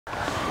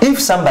If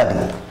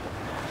somebody,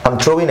 I'm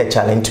throwing a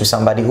challenge to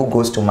somebody who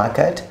goes to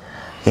market,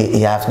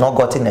 he has not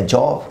gotten a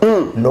job,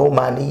 no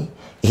money,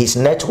 his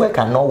network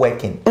are not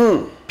working.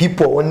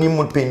 People only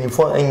would pay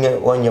for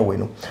on your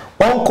window.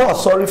 One call,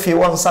 sorry for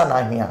one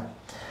son here.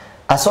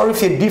 I sorry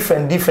for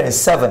different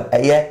 7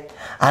 a year.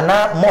 And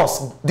now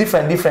mosque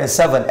different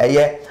 7 a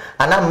year.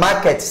 And now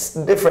markets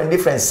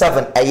different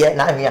 7 a year.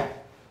 Now here.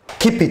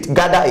 Keep it,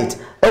 gather it.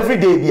 Every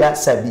day we are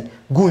sabi.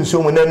 Gun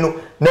so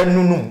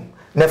nenu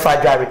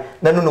nefajari.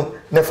 Nenu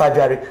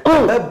nefajari.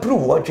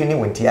 Prove what you need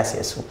when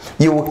TSS.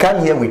 You will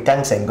come here with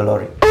thanks and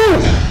glory.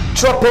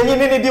 Drop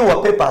any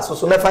paper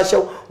so never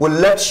show with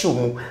left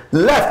shoe.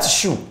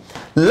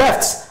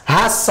 Left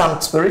has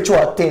some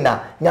spiritual thing.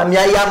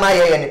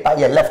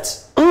 Nyamya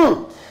left.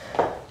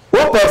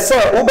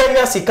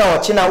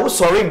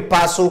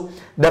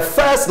 The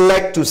first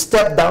leg to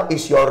step down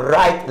is your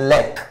right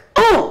leg.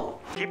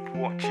 Keep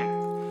watching.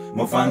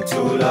 Move on to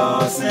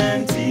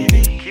Lordson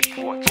TV. Keep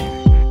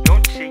watching.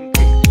 Don't change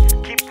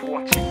it. Keep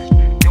watching.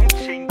 Don't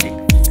change it.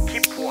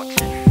 Keep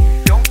watching.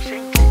 Don't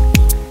change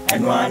it.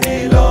 And one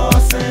day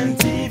Lordson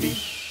TV.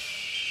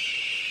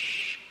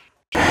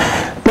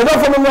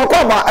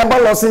 From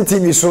about Lordson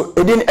TV, so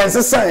it didn't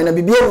exercise and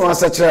be able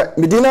such a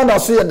Medina,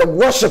 the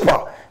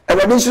worshipper. A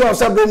tradition of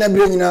Sabrina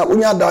Brina,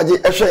 Unya Daji,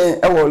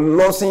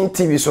 Lordson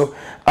TV. So,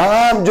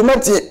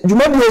 Jumati,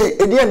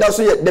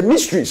 the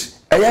mysteries,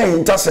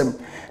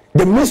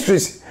 the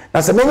mysteries.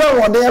 As a man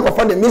one day, I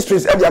find the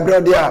mysteries of your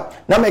brother.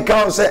 Now, my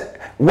count said,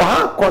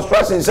 Waha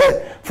construction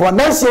said, for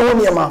Nancy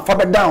Onyama,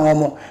 Father down,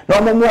 no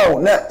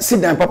more,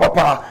 sit down,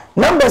 papa.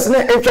 Numbers, no,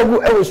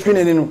 every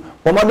screening in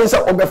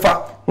Omadesa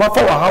Obefa, my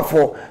father half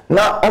for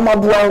now,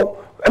 Omabua.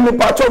 And the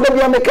part of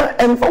the America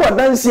and forward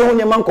dancing on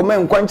your man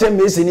command, quantum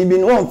basin,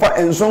 been one for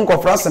and song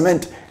of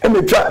cement, and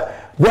the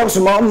trap, drops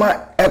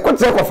mamma, a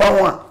quarter of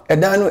one, a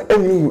dano,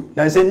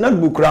 and say not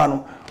book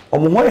crown, or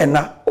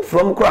Moyana,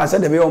 from cross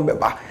at the beyond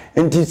Beba,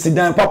 and sit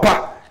down,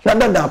 papa, not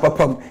that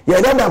papa,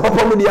 yeah, that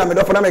papa with the army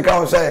of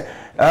America say,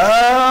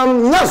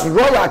 yes,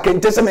 Royal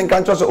can testament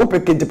countries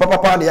open to papa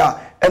party,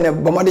 and a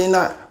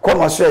bombardina,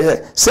 come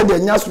say, said the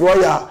Nas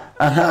Royal.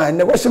 And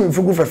there was some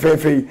fugu for fair,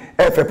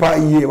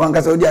 one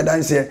cast of the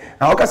dance here.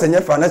 I'll cast a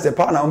nephew as a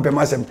partner on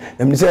Pemasem.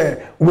 And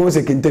say, we was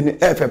a continue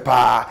F.A.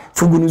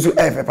 Fugunusu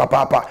F.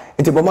 Papa.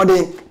 It's a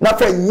bombardier, not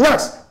for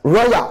yes,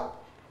 Royal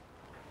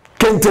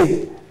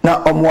Kente,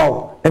 now on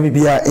wow, every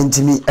beer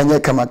into me, and ye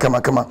come. But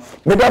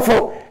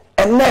therefore,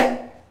 and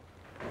then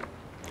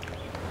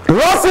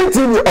Lordson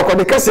TV or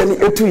the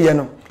Cassian 2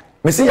 years.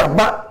 Me say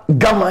yaba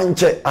gama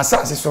nche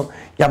asase so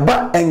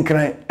yaba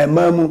enkran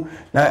emamu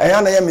na eya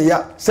na ye me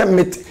ya se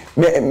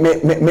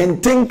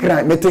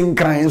mentenkran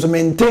enso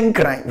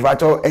mentenkran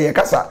vato eye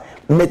kasa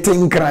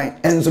mentenkran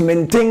enso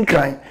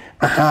mentenkran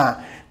aha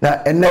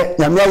na ene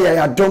nyame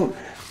ya dom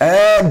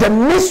the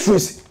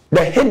mysteries,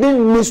 the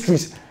hidden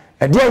mysteries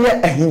e dia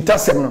ye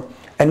ahintasem no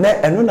ene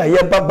eno na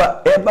ye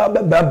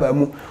baba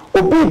mu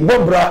obi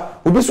bobra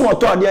obi so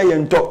oto ade ye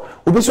nto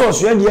obi so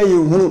oso ade ye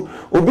hunu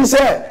obi se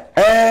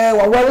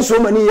waware so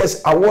many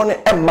years awon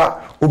emma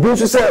obi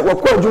so se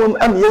wakọ adwum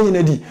am ye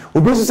yinadi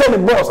obi so se the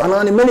boss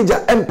and the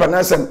manager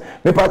Manasseh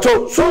me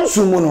pato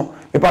sunsumu no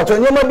me pato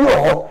nyama bi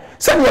ho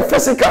se the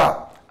physical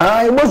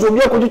bozo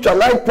obi akotwa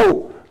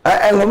lipo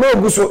enhoma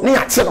oguso ne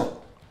yache no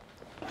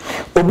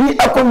obi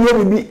akonye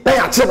bi na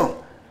yache no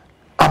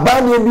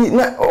abane bi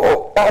na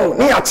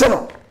ne yache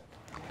no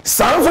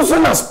sounds so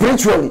na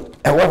spiritually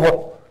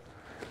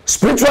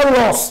spiritual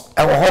loss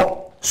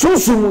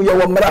sunsumu ye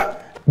wo mra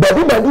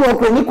baby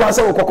won ni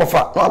kwase wo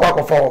kokofa no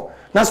akwakofa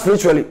na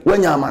spiritually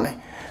wanya amane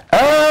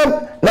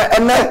na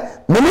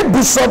many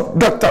Bishop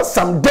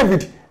Dr.Saam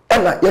David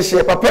na ye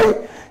share papa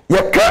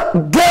ye ka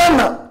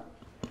Ghana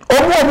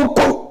omo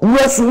ko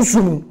ye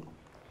sunsumu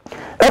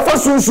efa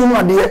sunsumu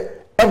ade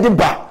e de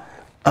ba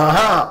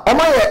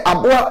oma ye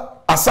aboa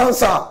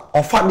asansa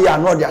ofade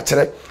anode a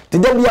kire te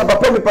de bia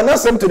papa me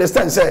Manasseh to the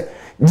stand say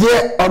je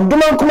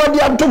oduma nkoma de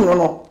adom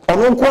no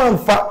ono nko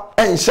amfa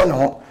enhye ne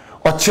ho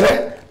o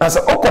kire na se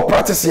okọ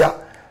practice ya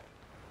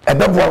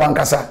ebebo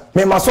wankasa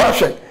me maso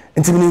ahwe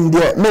ntimi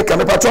ndie make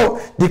me patrol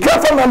the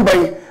careful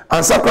number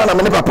and sakra na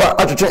me papa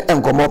atwetwe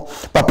enkomo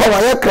papa wa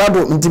ye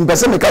krado ntimi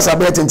pese me kasa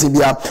be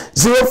tentibia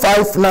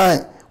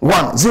 0591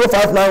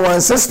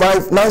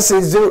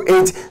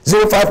 0591659608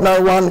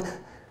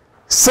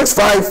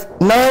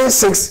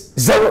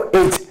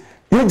 0591659608.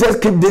 You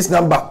just keep this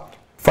number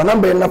for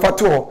number na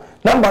fato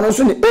number no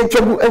so ni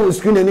etwabu e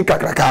screen ni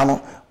kakraka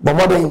no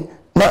bomodin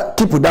na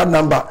keep that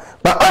number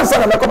but answer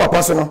na make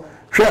papa so no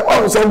share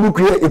on so book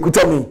here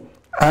ekutami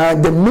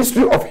the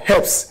mystery of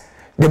herbs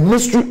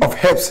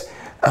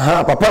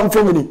papa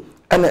family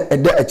and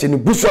eda achini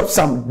Bishop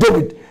Saam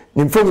David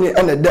ni family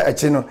and eda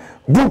achino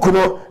book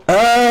no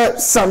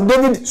Saam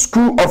David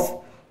School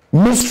of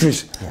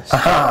Mysteries. Yes.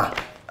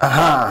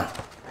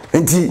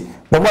 Enti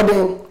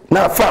bomodin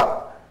na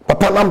fa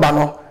papa number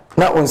no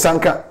na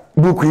onsanka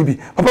book yi bi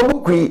papa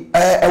book yi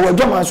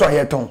wadwama so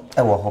ayeton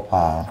ho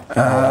pa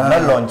na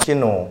launch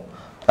no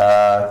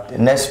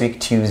next week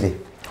Tuesday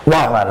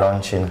Wow. I'm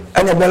launching.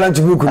 And a balance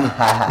book.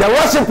 The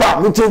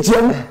worshiper, we teach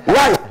him.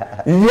 Why?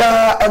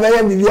 Yeah, and I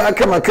am the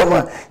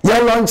come. Yeah,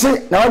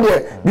 launching. Now,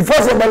 dear,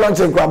 before the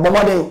launching,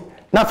 Bombarding.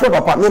 Not for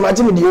Papa, me, my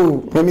Jimmy,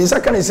 you. Maybe I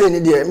can say,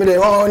 dear, me, they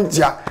want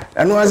ya.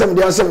 And once I'm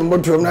there, 7 more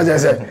to him, as I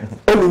said,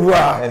 oh, you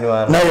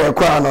are. Now you're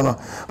crying, no.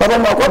 Papa,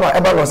 my Papa,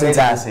 about was it.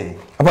 I say.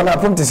 Upon a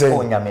pump to say, oh,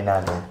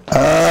 Yaminado.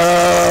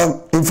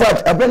 In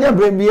fact, I believe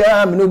baby,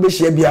 I'm no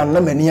baby, I'm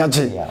not many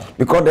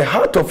because the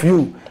heart of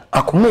you,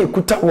 I come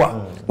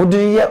kutawa, would the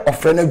year of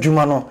friend of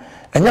Jumano,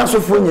 and now so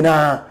for you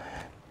now.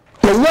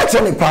 You're not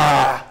any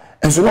pa,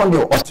 and so on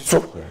the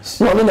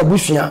so, not in a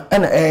bush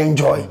and I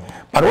enjoy.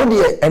 But what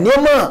dear, and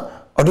your man.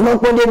 I do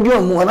not want to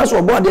do more, and that's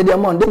what body the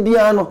amount, the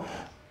piano.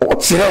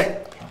 What's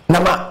it?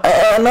 Nama,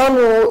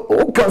 no,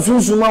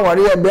 Consuma,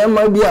 warrior,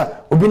 Bema,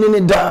 Bia,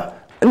 Obinin, da,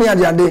 near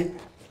the day.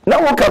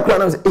 Now, walk up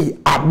and say,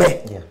 I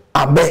bet,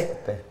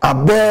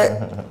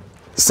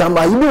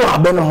 somebody, you are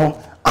Beno,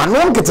 and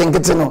one getting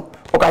no,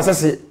 okay, I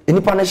say,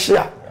 any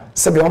panacea,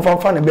 said the one from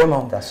Fanny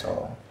Bema. That's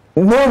all.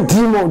 No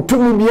demon, 2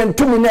 million,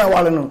 2 million,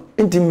 while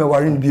intimate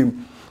warring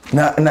beam.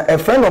 Now, a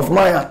friend of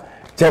mine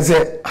just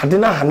said, I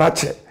didn't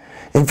have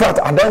in fact,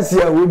 I don't see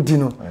a wood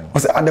dinner.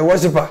 Was at the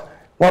worshiper.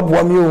 What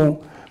one you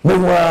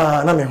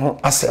meanwhile,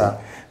 I say.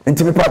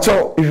 Into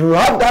patrol, if you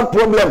have that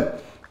problem,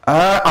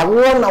 I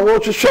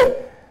want to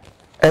share.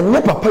 And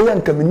my papa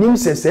and coming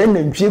says,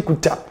 and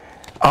Chikuta,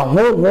 I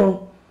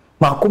won't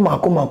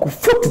Mako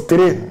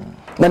 43.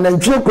 And then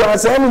Chiku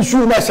say, any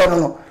shoe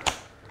national.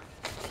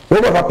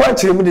 When papa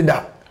tell me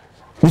that,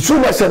 the shoe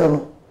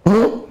national.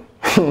 Oh,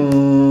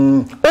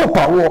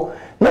 power,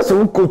 that's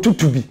a go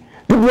to be.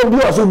 People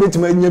do also bet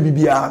my near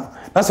BBR.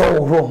 That's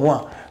all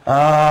wrong.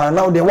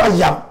 Now they was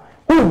young.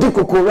 Who did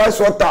cocoa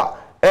rice water?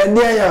 And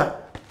near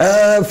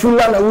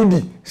Fulana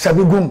Woody,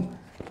 Sabigum.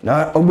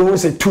 Now, Obo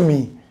say to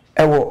me,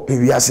 Ewo,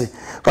 baby, I say,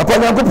 Papa,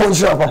 I go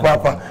punch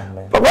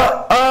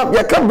Papa,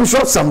 you can't be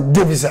short some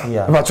Davis.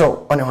 That's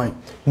all on your mind.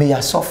 Me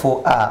a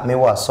suffer, me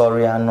was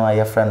sorry, I know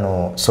your friend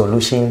no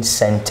Solution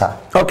Center.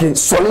 Okay,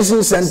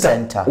 Solution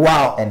Center.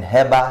 Wow. And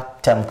Herbal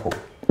Temple.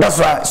 That's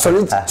right.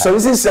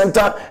 Solution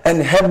Center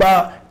and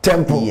Herbal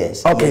Temple.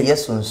 Yes. Okay.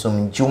 Yes,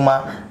 some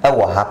Juma,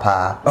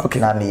 hapa. Okay.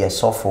 Na me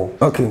sofo.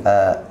 Okay.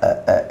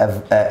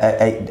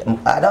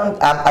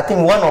 I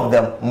think one of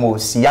the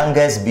most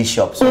youngest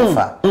bishops so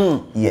far.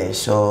 Yes.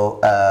 So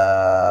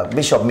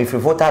Bishop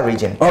Mifrivota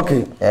region.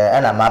 Okay.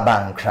 And I'm a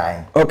band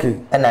crying. Okay.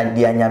 And I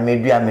di anya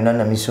medu amino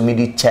na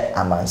misumidi check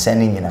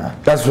amansani nyina.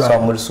 That's right.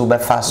 So mo so be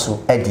faso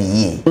edi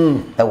ye.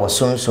 E wo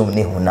sonsum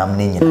ne honam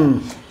ne nyina.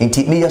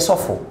 Inti me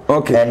sofo.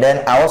 Okay. And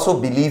then I also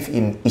believe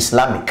in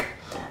Islamic.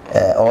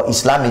 Or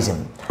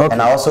Islamism, okay.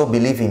 And I also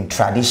believe in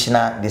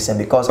traditional this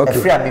because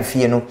every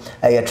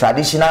a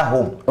traditional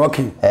home.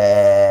 Okay.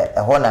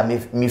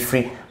 Me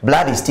free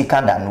blood is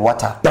thicker than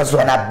water. That's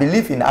right. And I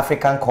believe in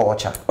African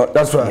culture.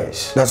 That's right.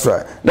 Yes. That's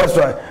right. That's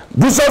right.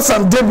 Bishop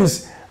Sam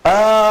Davis.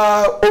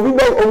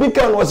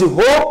 Obikan was a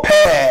whole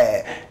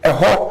pair, a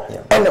whole,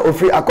 and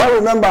I can't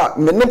remember.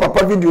 Me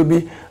papa video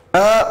be.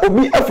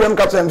 Obi FM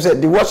capture him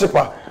said the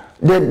worshipper.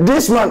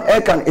 This man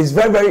Ekan is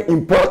very very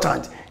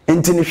important.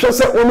 Intini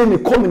hwese only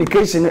the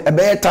communication a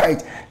be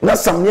tight na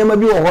sam nyema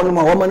bi wo hono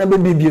ma wo ma na be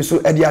bibie so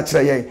e de a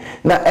kire ye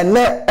na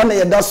ene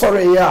ye da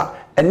sorry ya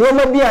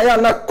nyema bi a ya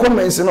na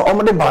comments no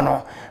o de ba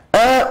no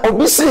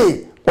obi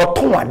say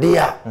oton ade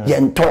a ye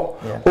nto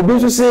obi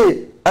so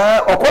say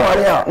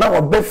okonware a na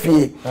wo ba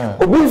fie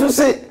obi so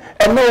say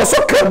ene wo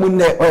so kra mu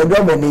ne o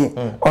do bani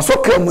o so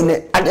kra mu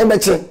ne ade be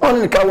che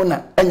on ka wo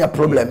na enya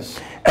problem.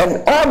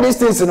 And all these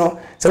things, you know,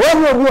 so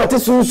when you want to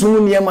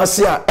soon near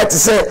Manasseh, it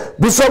say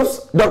Bishop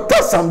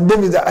Dr.Saam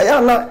David, I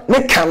am not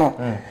Necano.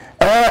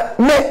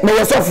 Me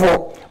yourself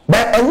for,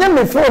 but and then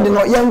before the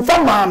no young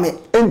family,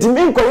 and to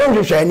me,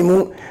 Colonel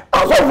anymore.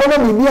 I was going to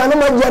be an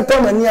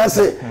amateur and I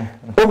say,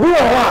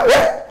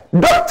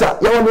 Doctor,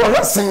 you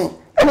were saying,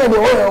 and then the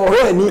oil,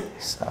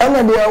 and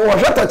then there was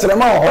a touch of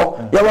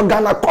you were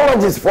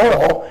gynecologist for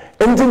her,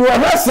 and you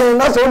were saying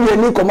that's only a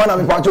new command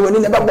and part when you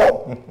never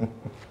bought.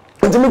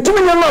 And to me, 2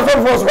 million for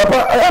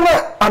Papa.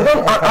 I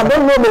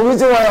don't know the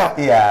reason why.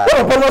 Yeah.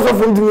 What a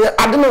from me.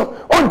 I don't know.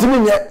 On to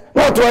me,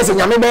 not to us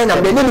and Yamaman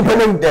and Benny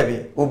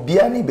Debbie.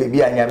 Obiani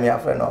baby and Yamia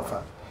friend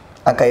offer.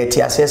 I can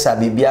tell Cessa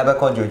baby ever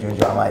called you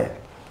Jamaya.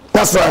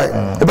 That's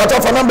right. The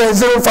battle for number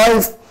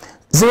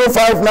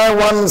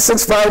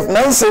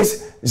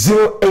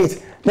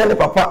 0591659608. Then the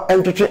Papa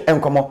entry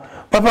and come on.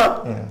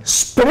 Papa,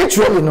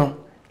 spiritually, no.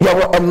 You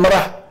were a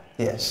mara.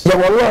 Yes. You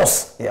were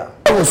lost. Yeah.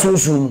 I was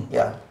soon.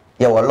 Yeah.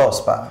 You were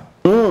lost, pa.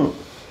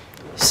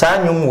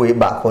 Sanyum way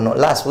back on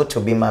last would to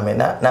be mammy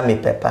na me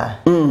pepper.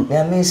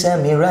 Ya me say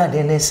me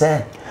radin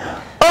say.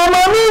 Oh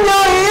mammy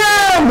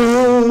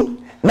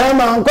na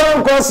man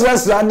kon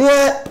kosras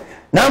radie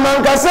na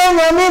man ka say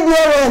na me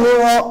dia we ni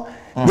wo.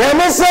 Ya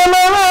me say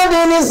me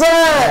radin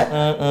say.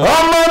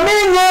 Oh mammy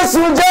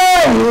suje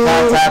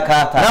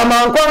na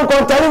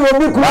mankwa tari wo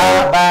biku na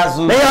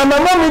ya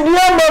mama mi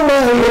dia mama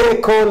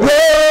ye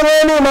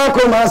ni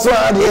makoma so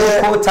ade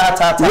ye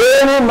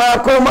ni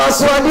makoma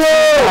so ade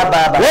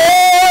ye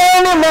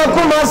ni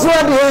makoma so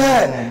ade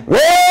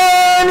ye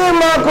ni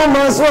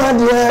makoma so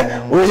ade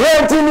o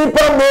yeti ni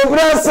pa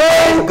bebra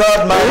say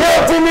God my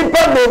yeti ni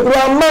pa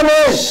bebra mane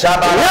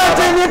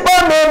yeti ni pa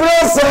bebra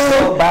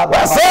say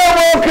wa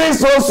say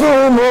Kristo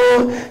sumo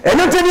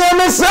enu ti ni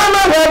me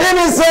sama gade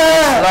ni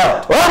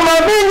say o ma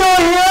binyo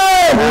ye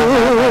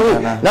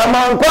na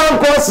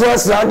mankwa so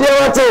ade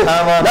wote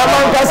na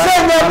manka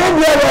senya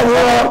bibia ni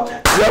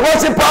ye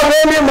wasi pa we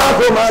ni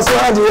makoma so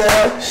ade ye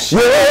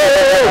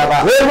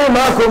we ni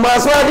makoma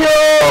so ade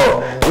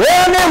we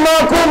ni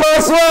makoma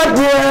so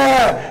ade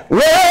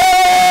we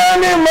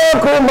ni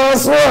makoma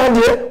so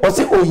ade o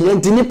si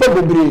oyenti ni pa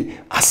bebre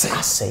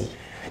asai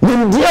ni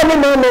ndia ni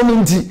na ni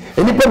ndi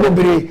ni pa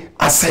bebre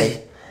asai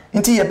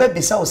nti ye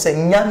bebisa wo se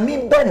nyame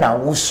be na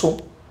wuso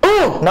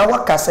na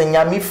wakasa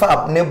nyame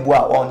fa ne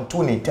bua on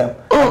to ni tem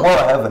or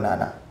heaven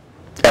ana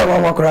e wa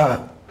makra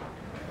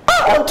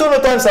on to no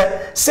time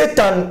say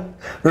Satan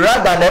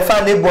rather than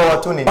fa ne bua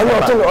on to ni tem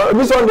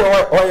this one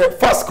the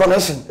first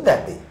connection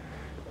that be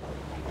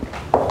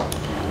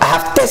I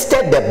have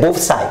tested the both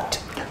side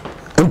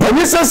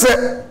mpani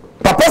say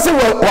papa say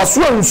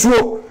waso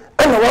nsuo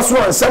na waso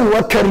ansam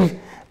wakari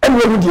and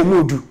we dey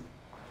modu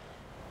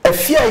a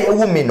fear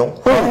woman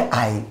where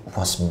I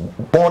was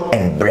born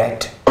and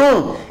bred.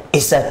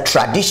 It's a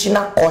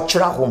traditional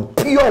cultural home,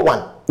 pure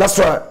one. That's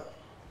right.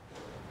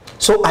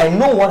 So I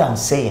know what I'm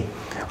saying.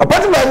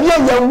 Apart from that,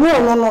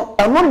 no,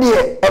 I'm not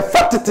there. A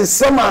fact it is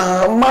some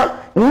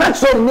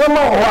natural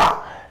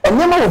nema and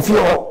nema of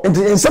your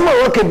in some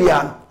work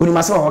beyond. We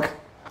must work.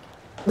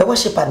 The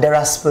worshiper, there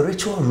are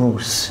spiritual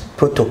rules,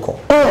 protocol.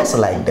 That's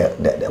like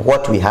the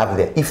what we have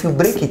there. If you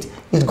break it,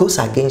 it goes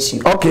against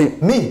you. Okay.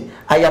 Me,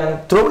 I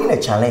am throwing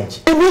a challenge.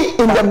 Even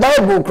in the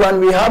Bible, Quran,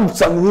 we have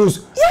some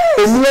rules.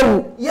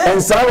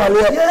 Yes.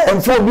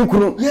 And for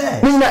Bikunu.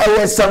 Yes.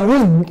 Meaning some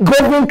rules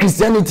governing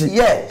Christianity.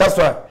 Yes. That's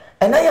right.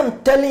 And I am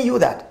telling you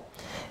that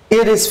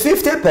it is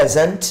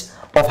 50%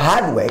 of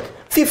hard work,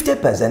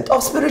 50%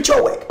 of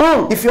spiritual work.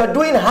 If you are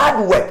doing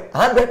hard work,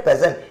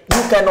 100%,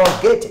 you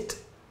cannot get it.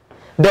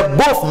 The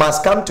both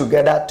must come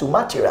together to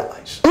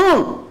materialize.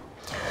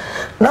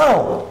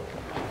 Now,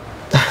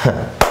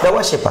 the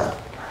worshiper,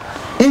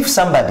 if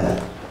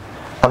somebody,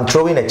 I'm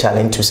throwing a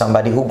challenge to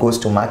somebody who goes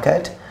to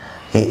market,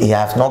 he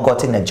has not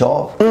gotten a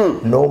job,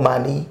 no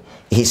money,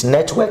 his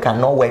network are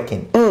not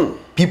working.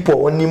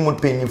 People only would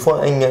pay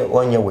for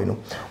on your window.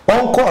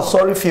 One call,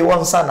 sorry if you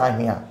want son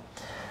here.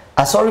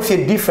 I sorry if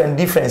you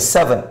different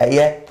 7 a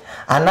year,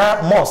 and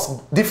now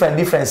most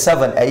different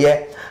 7 a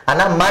year. And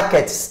our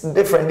markets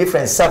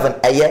different 7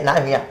 a year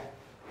now here.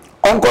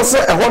 Uncle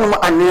say a one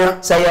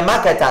ania say your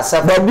market are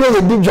 7. But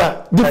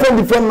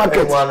different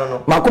markets.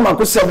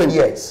 Maku 7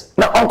 years.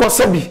 Now Uncle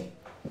Sebi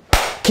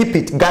keep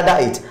it, gather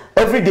it.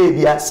 Every day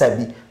we are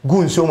Sebi.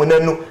 Gun so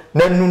nenu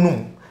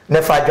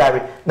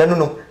nefajari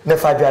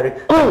nefajari.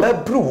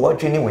 Brew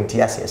what you want to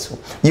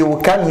you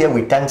will come here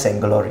with thanks and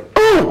glory.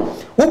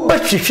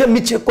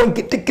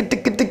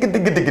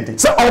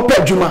 So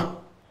Ope Juma.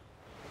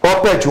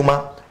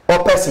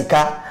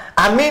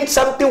 I mean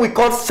something we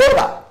call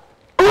favor.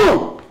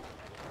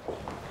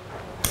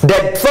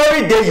 The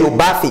very day you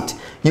bath it,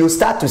 you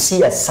start to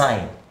see a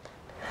sign.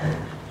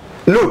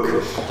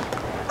 Look,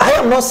 I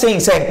am not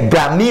saying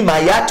Brahmi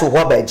Maya to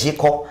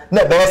Hobejiko,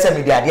 the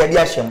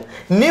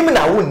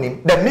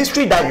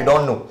mystery that you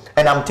don't know,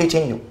 and I'm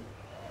teaching you.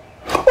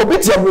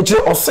 Obitia which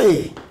or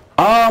say,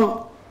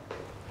 a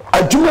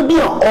Juma be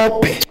an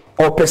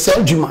ope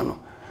sell Jumano.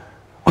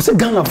 I said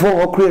Ghana for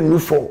or create new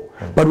for.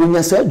 But when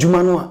you say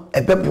Jumano,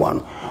 a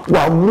pepuano,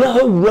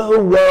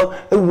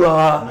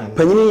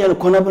 penny and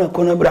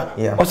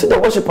conabra, or said the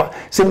worshiper,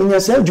 say when you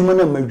say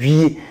Jumana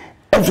Marie,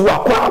 as you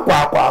are qua,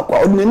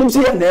 or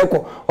Nimsi and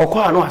Echo, or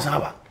qua no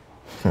Asaba.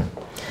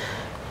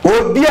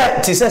 Oh,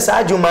 dear, tis a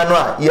Sajumano,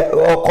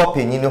 or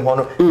copy in the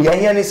honor,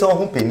 Yan is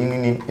all penny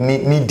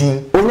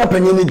needing, only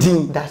penny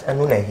needing, that's a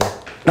nuna here.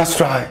 That's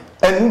right,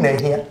 a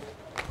nuna here.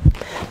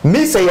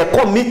 Me say a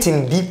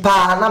committing deeper,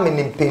 and I'm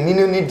in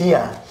penny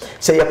dear.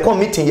 Say a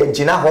committee, a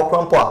Gina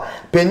Hokrampo,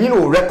 Penny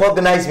will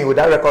recognize me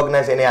without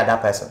recognizing any other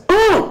person.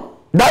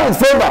 That is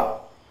favor.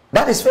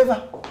 That is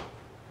favor.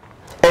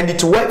 And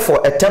it worked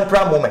for a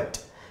temporary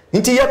moment.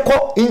 Into your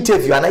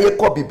interview, and I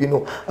call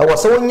Bibino. I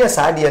was so yes,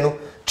 I didn't know.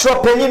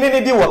 Trap penny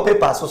did what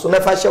papers, so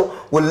never show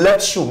will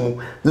left shoe.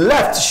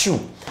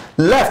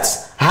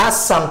 Left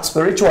has some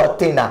spiritual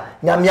trainer.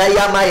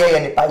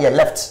 Yamaya and your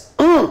left.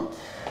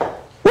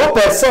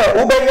 Ope say,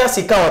 Ubenya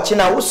Sika or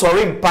China, who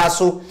sorry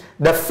passo.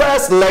 The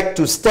first leg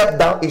to step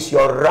down is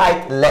your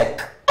right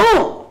leg.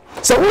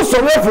 So who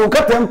sorry for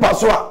Captain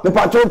Passoa, the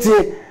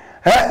patriote?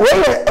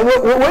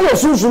 When you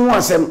soon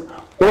was him,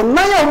 or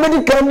Naya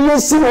medical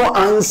news or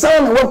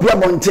answer what Pia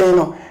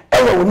Montano,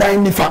 ever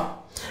 95.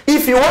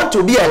 If you want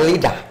to be a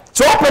leader,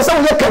 so a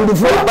person you can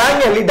before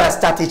buying a leader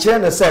started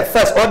to say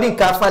first, ordering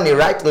Kafani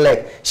right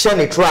leg,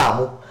 Shani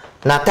Tramu,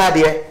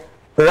 Natadia,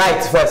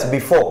 right first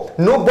before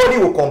nobody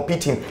will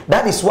compete him.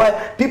 That is why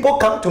people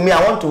come to me.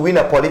 I want to win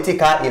a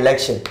political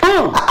election.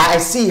 I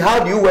see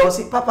how do you well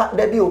see Papa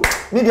Debio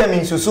media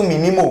means susu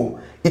minimo.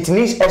 It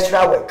needs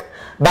extra work.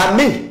 But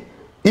me,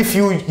 if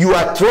you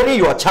are training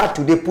your child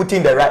today,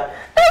 putting the right,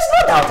 there's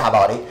no doubt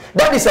about it.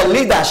 That is a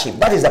leadership.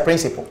 That is the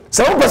principle.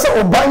 So person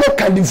obanya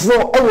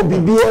kadifo e wo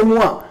bibia mu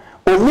a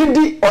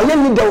onidi oye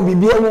leader wo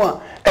bibia mu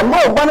a e ma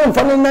obana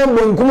mfane na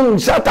bonkum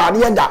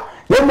shatade da.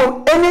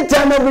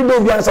 Anytime every day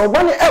we are so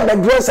when ever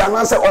dress and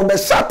answer or the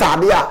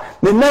Saturday,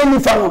 the nanny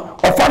fan or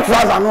fat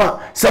trouser,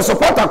 so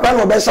support a plan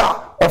or besha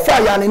or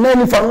fire and the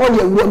nanny fan all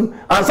your room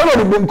and some of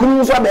the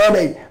bunkum so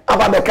the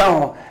about the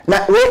cow.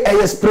 Now,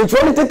 a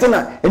spirituality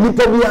tonight, and you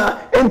probably are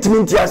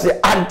intimate as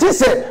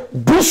a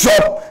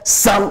Bishop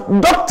Sam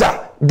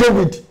Dr.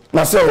 David.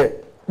 Now, sorry,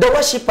 the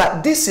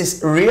worshiper, this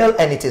is real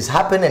and it is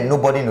happening, and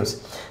nobody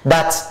knows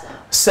that,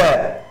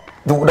 sir.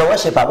 The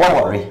worshiper, what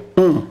worry?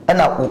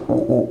 And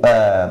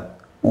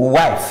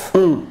wife,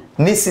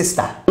 ni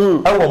sister,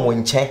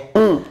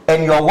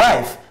 and your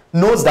wife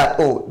knows that,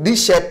 oh,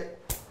 this shirt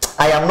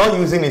I am not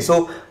using it,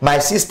 so my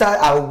sister,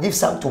 I will give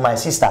some to my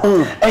sister,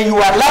 and you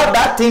allow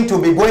that thing to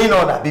be going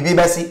on. Bibi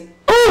Bessie,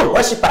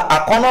 worshiper,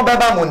 akono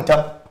beba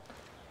muntam,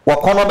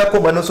 wakono beko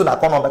benosu na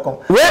akono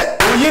beko. Where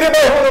you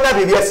remember na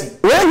Bibi Bessie?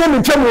 Where you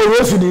me chemu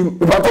yesu di,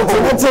 but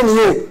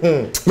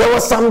there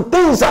was some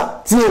things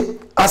that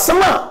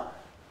asama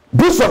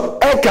Bishop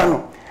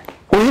Ekano,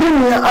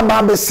 Oyirimi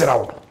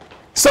Ababesraw.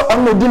 So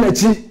on the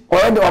dinechi,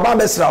 or the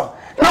Ababesraw.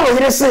 Now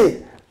we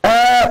say,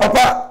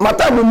 Papa,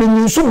 Matabu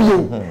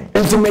Minsubu,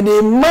 into Medi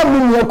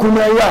Mamu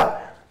Yakumaya,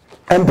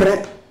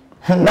 Empre.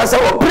 That's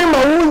our prima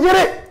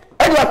Ujere,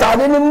 Ediata,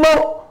 any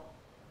more,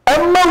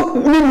 and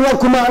Mam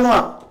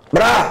Yakumana,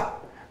 Bra,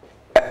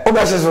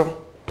 Obaso,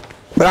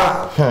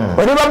 Bra.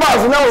 Whatever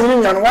was now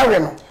in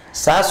Wagon.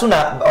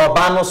 Sasuna or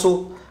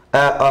Banosu,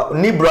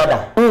 ni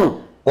brother.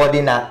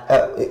 Odi na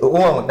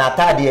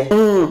natade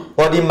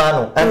odi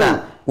manu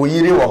ana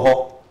oyire wo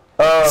ho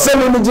se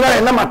me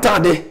gina na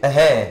matade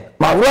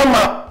ma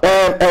roma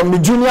me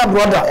junior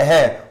brother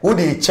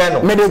udi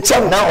cheno me de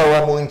cheno na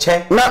owo mu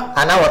nche na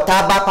ana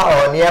wota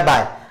bapa o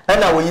nearby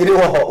ana oyire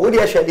wo ho udi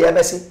ehwede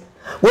ebesi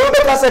we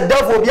be ka say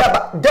devil bi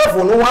aba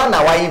devil no one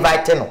na wa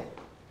invite no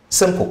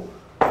simple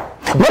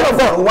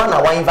devil one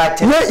na wa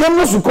invite ye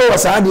musu ko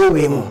wasa de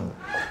we mu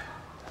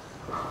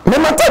me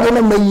matade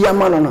na mayi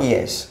amano no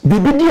yes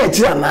bibi di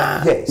akira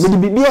na yes me di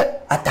bibi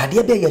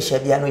atade be ye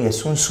hwede no ye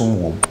sunsum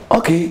wo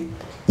okay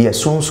yes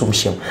sunsum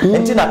shem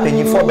enti na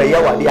penyifo be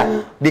ye wade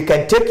a they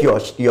can take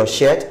your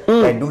shirt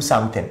and do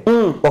something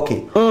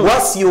okay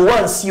once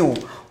you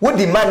would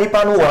the man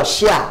nipa no wo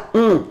share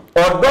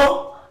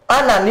odo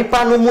ana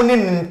nipa no mu ni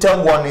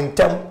ntem won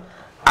ntem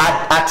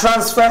a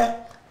transfer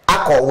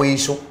akọwe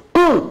so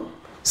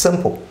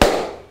simple.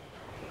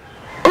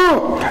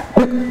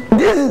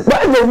 This is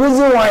the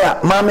reason why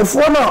Mammy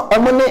Fona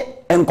Omni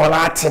and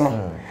Colatino.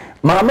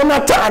 Mamma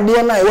Natadi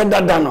and I went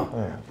that dano.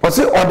 Was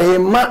it or the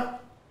ma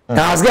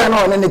has gone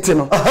on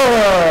anything?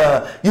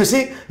 You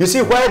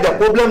see where the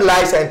problem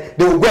lies, and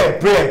they will go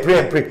and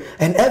pray.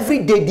 And every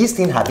day this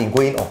thing has been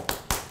going on.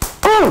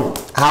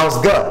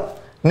 House girl.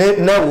 Now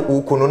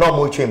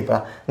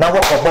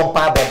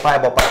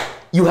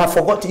you have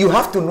forgotten. You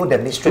have to know the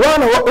mystery. You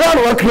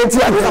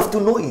have to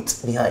know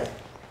it behind.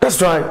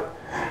 That's right.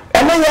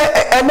 And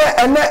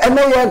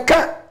then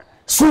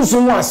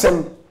Susan was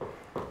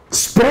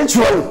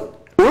spiritual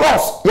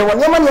loss. You want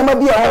Yama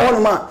be a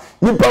own man.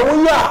 You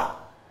probably are.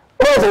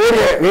 Oh, the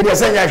radio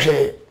saying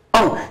Yashi.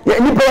 Oh, you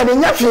pay the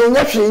Yashi,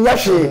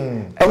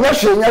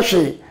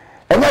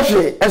 and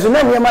Yashi, as a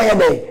name of my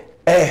day,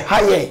 a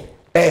high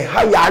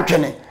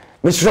action,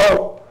 Miss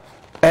Rowe,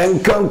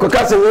 and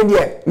Cocasa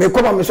Radio, may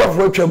come on myself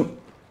with him.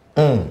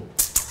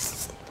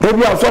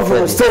 Maybe I'll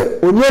suffer stay.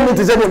 We need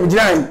to say them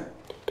giant.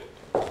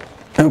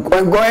 And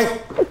going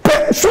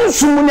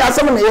soon as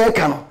some year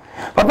can.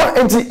 Papa,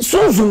 and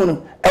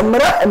soon, and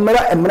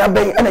Mera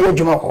Bay and a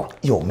Yajumako.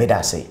 Yo, made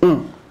I say,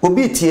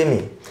 Obi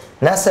Tiemi,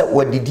 Nasa,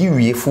 what did you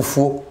ye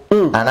fufu,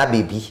 and a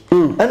baby,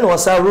 and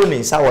was our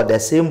ruling sour the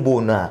same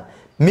bone.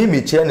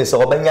 Mimi Chenis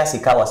or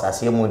Banyasika was a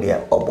same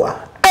modia or bois.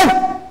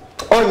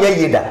 Oh,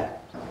 yeah,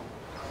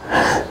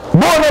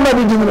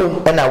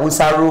 and I was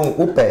a room,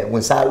 open,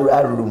 was a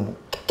room.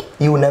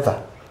 You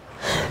never.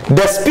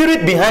 The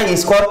spirit behind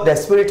is called the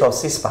spirit of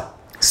Sispa.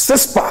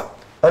 Sispa.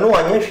 And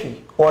one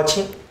yeshi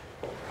watching.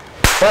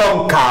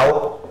 On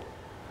cow.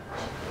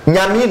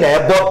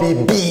 Nyamina Bobby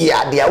be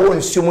at their own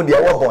sumu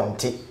their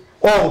bonti.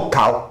 On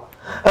cow.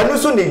 And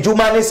also the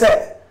Jumani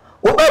said,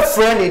 Oba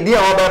friend, dear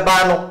Oba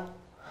Bano.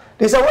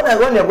 They said, when I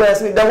run your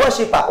breast with the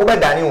worshipper, Oba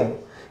Daniel.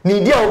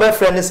 Nidia Oba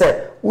friend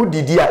said, Who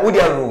did you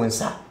ruin,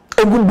 sir?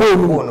 A good boy,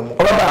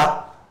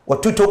 Oba, or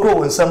two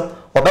toko and some,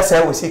 or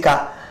better with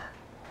Sika.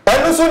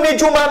 And also need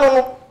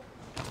Jumano.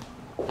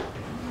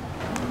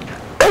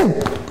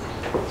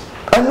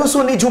 And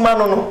also need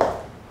Jumano.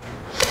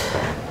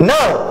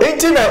 Now,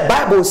 ain't in a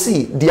Bible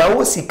see the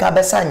Awosika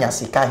Besanya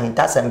Sika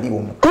Hintas and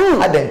Bium.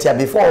 I didn't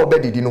before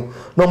obedi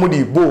no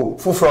more bo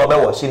fufu obe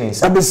washing in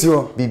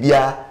Sabisio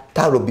Bibia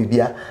taro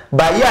bibia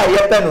ba ya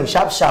ye pe no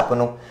sharp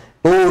no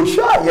oh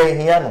sure ye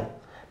hia no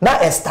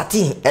na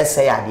starting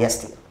essay ade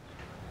still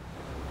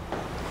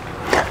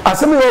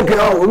asemi we ke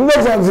o we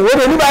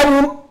dey ni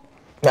Bible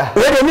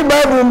we dey ni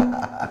Bible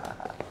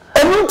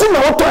enunti na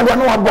woto ade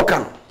no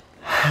abokan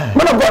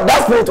man of God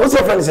that spirit what's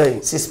your friend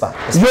say sister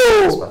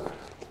yo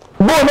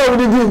bo na we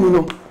dey do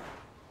no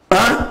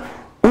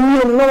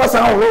no was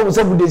how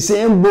say the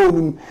same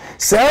bone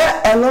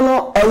say eno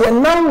no e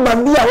number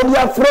bi a we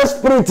dey fresh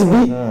spirit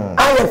bi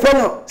I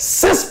friend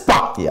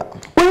sister yeah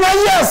we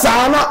yes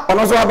ana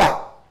ono so aba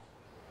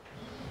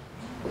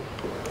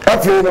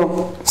afi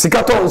no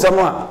sikato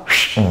nsemo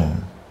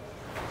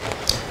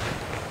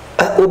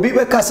obi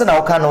be kase na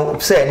oka no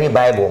say any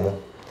Bible mo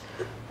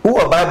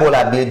who Bible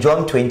abi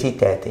John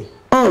 20:30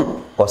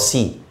 or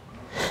see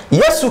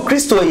Yesu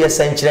Kristo ye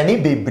senkyere ni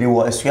bebre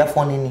wo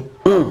asuafo ni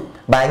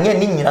ba nya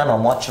ni nyina na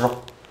mo kyero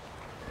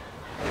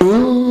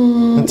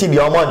nti bi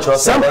o mo kyero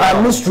some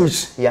are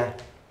mysteries yeah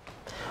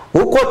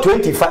we quote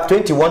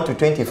 21 to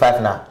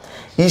 25 now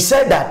he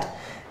said that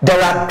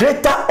there are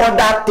greater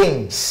other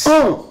things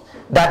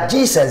that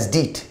Jesus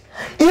did.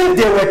 If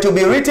they were to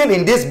be written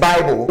in this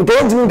Bible, the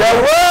word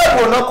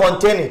will not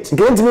contain it.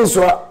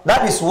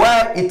 That is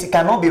why it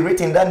cannot be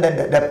written. Then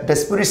the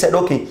Spirit said,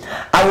 okay,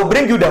 I will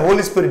bring you the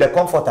Holy Spirit, the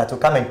Comforter, to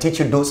come and teach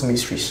you those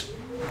mysteries.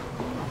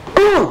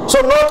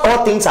 So not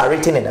all things are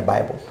written in the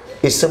Bible.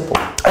 It's simple.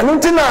 And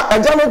until now, I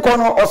don't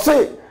know or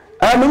say,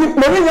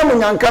 many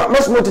young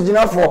must not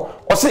enough for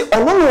or say,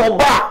 oh,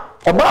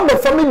 about the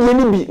family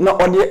enemy,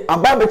 not on the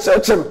about the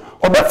church,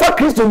 or the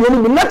Christian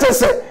enemy, not to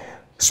say.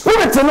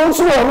 Spirit and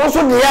also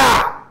they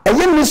are a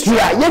mystery,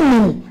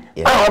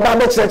 about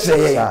the church,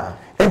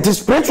 and the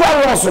spiritual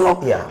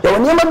also. There will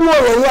never be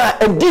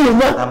a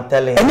deal. I'm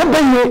telling you, and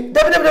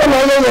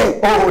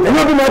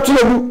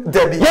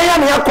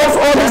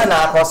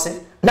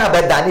now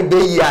that Danny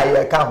Bay,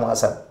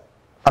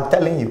 I'm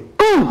telling you,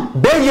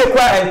 Bay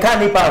and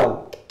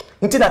Carnival,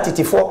 into that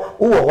 84,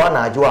 who were one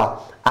Ajua,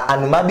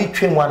 and maybe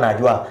train one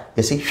Ajua,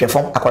 you see,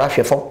 Chefon, Akora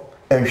Chefon,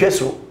 and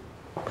Jesu.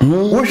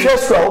 Who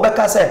shares for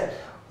Obacase?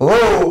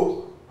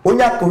 Oh,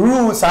 unya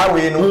rules are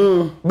we no.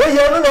 Be you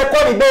no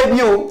call baby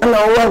you.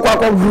 Na wo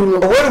kwa bru no.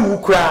 Wo wu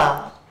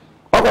kra.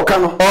 Okoka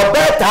no.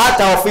 Obe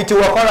tata ofiti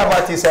wo call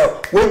about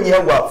yourself. When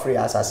you go free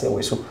as I say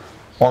we so.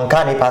 Won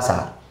kan ni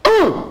pasa.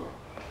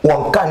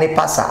 Won kan ni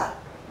pasa.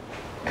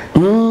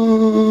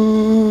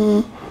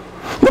 When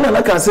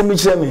I can say me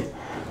chere me.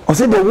 O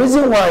say the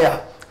reason why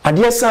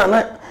ade sa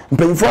na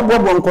mpanyifo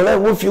bobo nkola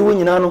wo fi wo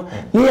nyina no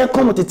ne ye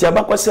kom tete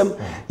abakwasem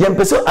ye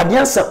mpese ade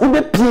asa wo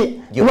be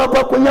pie wo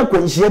akwakonya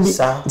kwanhia bi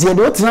de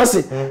de otena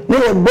se ne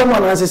ye bomo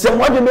na se se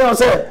modwe be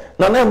say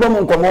na na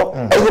bomo nkomo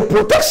e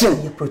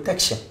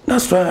protection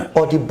that's why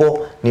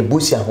odibo ne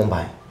busi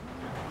ahomban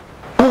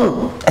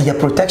e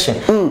protection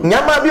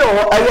nyama bi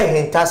o aye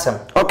hintasem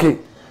okay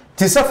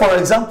ti say for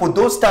example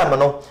those time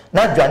no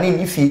na dwane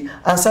ni fi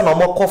ansa na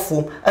mo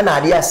kofu na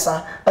ade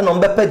asa na mo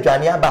be pa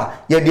dwane aba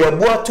ye de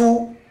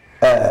abuatu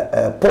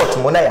port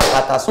mo na ya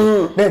kata so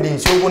na di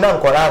nsugo na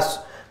nkoras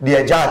de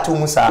aja atu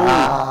musa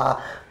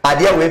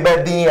ade we be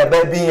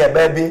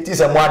bin ti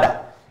se mo ada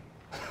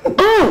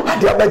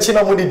ade abachi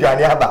na mo di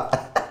dwane aba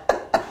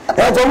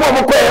e to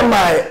mo ko e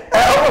mai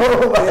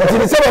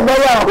ti se mo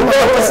ya ko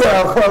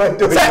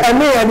se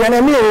ami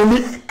ya mi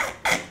oni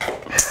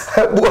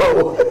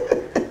bo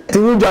ti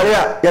ni dwane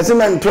ya yesi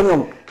na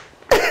ntonom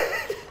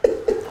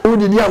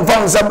udi di am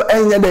fan sab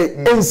enye de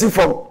ensi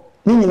fom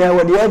ni nyina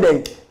wo de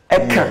eden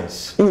eka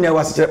nyina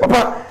wasichere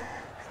papa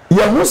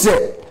ya hu se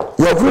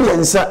ya hu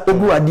yensa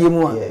egu ade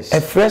mu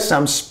a fresh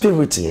some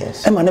spirit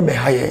e ma ne be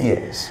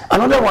haye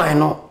another one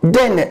no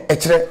then e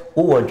kire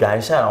wo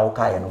dwan sha na wo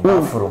ka ye no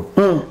bathroom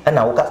e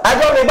na wo ka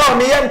ajo me ba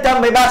me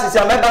yentam me ba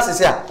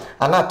sisi a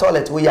ana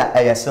toilet wo ya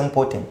e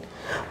simple thing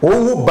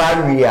wo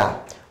barrier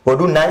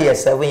odu 9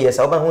 years 7 years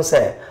oba hu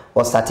se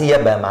o start ye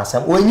ba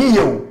masam onyi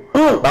ye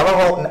wo baba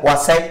ho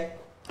wasai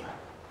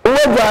wo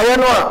dwan ye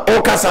no a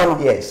o kasa no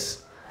yes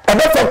e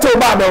be factor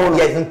ba be wo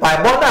yes in pai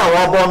bona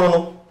wa bono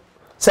no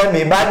say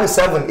me Bible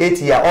 7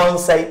 8 year on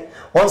say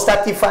on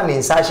start fan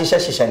inside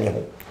shisha ni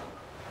ho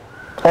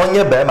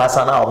onye be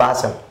masa na oba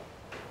asem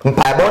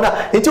mpai bona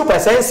into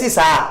percent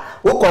sa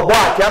wo ko bo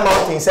atwa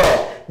mountain say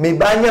me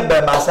banye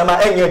be masa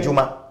ma enye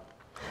adwuma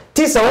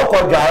ti se wo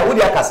ko dwa wo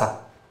dia kasa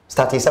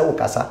start say wo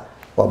kasa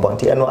wo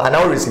bonti no and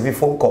now receive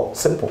phone call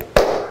simple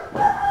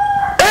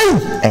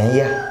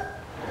yeah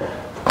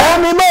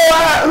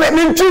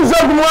me choose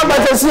up mo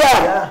ba se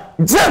sia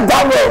je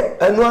dawe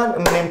enu an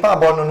me mpa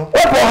bono no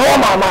o po ho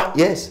mama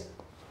yes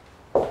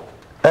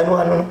enu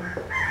anu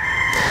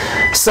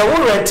so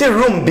we rent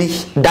room bi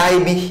dai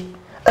bi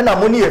na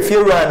mo ni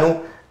efieru anu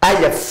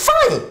aye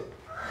fine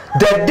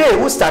the day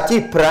we start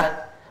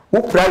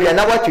pra ya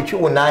na watwetwe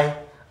wo nan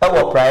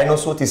awo pra no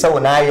so ti se wo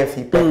na aye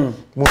fi pe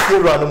mo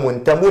fieru anu mo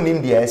ntam oni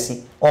ndi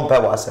asi on pa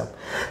wasam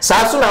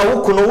sa so na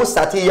wo kuno wo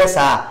start yes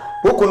a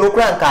wo kuno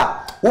kranka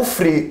wo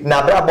free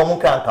na bra bom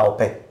kranka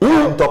ope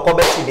ntoko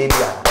be ti de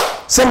bia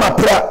se ma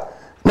pra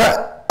na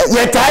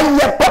ye tai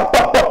ye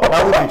pop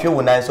Now we between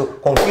one so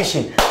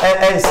confusion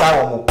and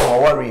sour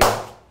worry.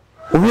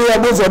 We are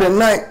those of the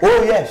night.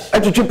 Oh yes.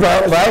 Attitude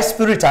by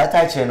spirit I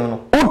touch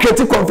no. Okay,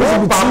 to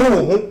confuse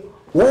between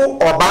who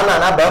or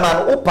banana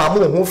berman who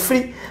pamu who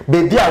free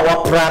baby a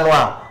wa prano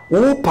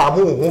who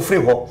pamu who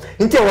free ho.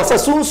 Inte was a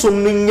soon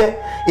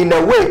in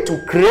a way to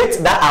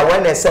create that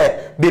awareness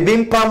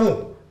baby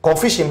pamu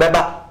confusion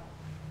beba.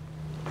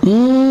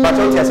 But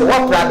what say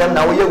what problem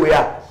now we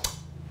are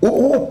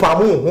who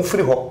pamu who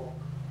free ho.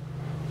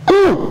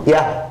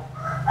 Yeah.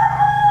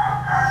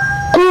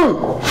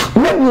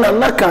 Me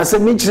can say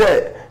me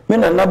say me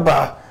na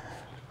ba.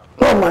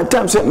 No my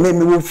time say me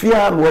will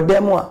fear what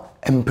them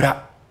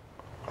embra.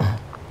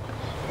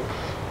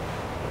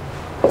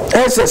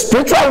 It's a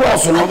spiritual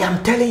loss. I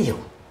am telling you.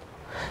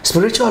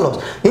 Spiritual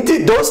loss.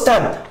 Until those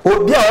time,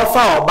 obi a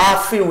offer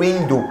oba free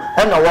window,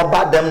 and our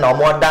bad them now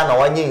more than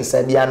our yin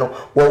said, Diano,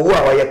 or who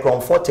are you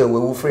comforted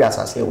with free as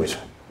I say, wish.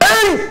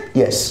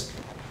 Yes.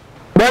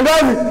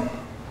 Then,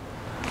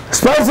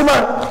 Spicy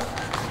man,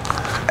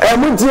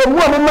 and with your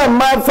woman,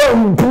 my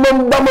phone,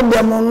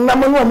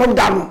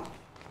 Dam.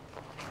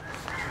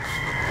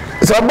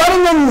 So,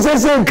 Barry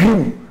is a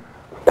cream.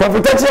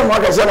 Confidential,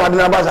 what I said, I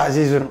don't know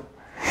season.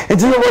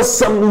 It was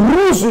some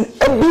rules in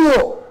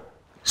a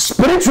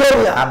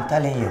spiritually. I'm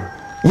telling you.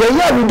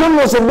 Yeah, we don't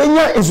know some many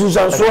issues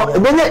and so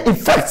many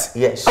effects.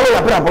 Yes.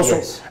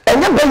 Yes.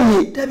 And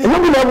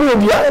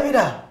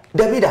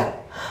Davida.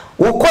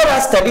 We call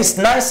us studies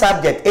 9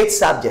 subject, 8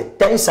 subject,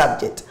 10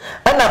 subject.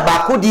 And a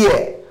baku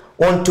dear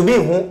want to be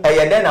who, and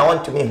then I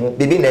want to be who,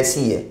 baby next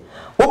year.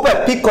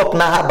 Open pick up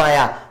na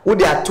habaya, who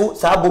there are 2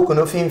 sabuku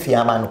no fin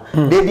fiamano.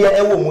 They dear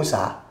ewo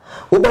musa.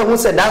 Who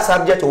said that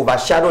subject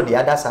overshadow the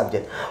other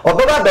subject. Or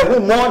better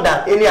more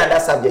than any other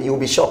subject, you will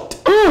be shocked.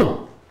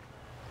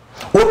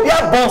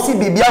 Opia bonsi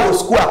bibia wo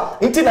school.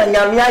 Inti na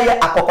nyamia ye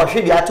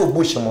akokoshe di atu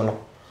bush mono.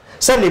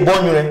 Say le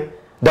bonyure.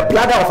 The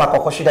bladder of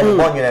akokoshe da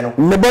bonyure no.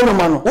 Me bono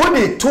mano. Wo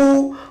dey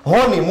 2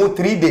 honey mu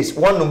 3 days,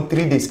 1 num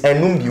 3 days,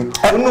 enum biu.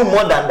 No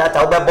more than that,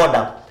 I will be born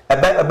down.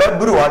 Ebe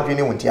buru wa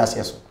dwene wonti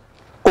aseso.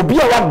 Obi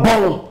a wa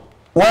bon.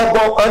 Wa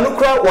bon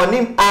anukra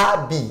wonim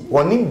AB,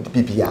 wonim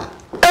bibia.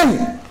 Hey.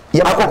 He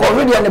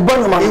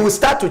will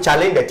start to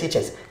challenge the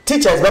teachers.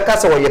 Teachers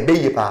because we ye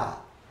be pa.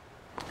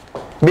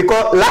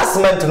 Because last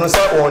month no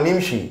say on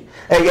him she.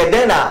 E ye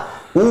then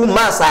who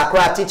mass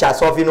akra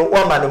teachers of you know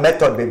one man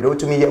method baby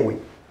to me here we.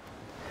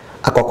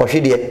 Akokoshi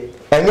de.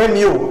 Enyem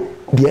yo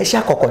de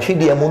sha akokoshi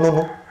de mo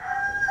no.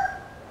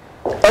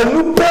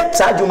 Enu pet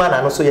sajuma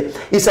na no so ye.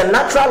 It's a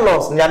natural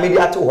loss in the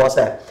media to horse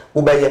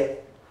wo be ye.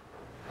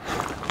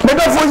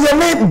 Maybe for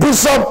your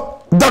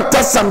Bishop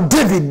Dr.Saam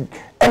David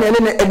and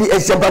then the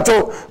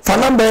example for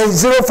number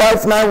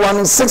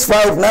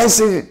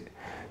 0591659608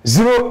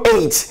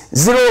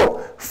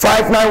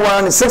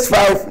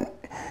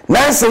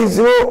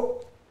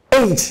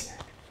 0591659608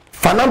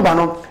 for number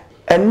no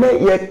and me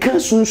ye kan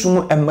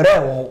sunsun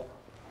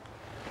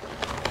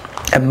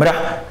emra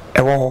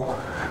ewo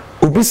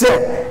obi se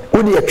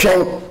wo de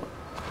atwen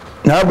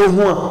na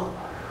abohu a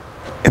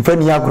efa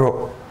ni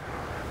agro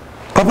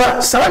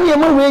papa sarani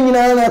ema we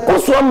nyina na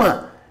koso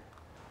ama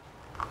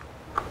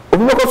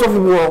because of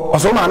you,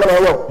 so man,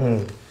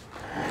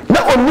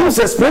 now on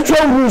news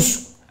spiritual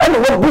rules and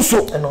what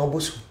busu and all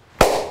busu.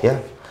 Yeah,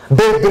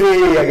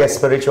 bebre I guess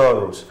spiritual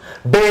rules.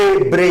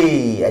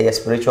 Bebre I guess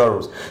spiritual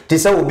rules.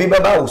 This will be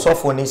baba so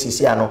for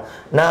this ano.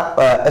 Now,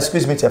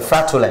 excuse me, it's a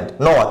flatulent.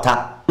 No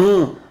water.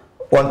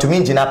 Want to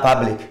mean jina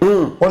public.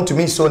 Want to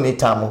mean so ni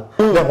tamu.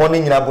 No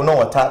honing in abu no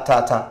water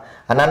tata.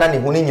 Anana ni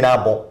honing in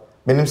abo.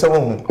 Menim se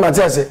won.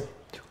 Matase.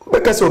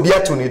 Because obi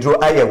atu ni draw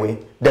ayewe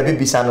the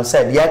BBC no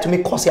said ya to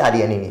me cause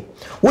ade anini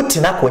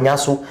wutina konya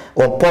so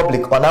on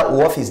public on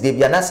our office dey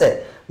bia na say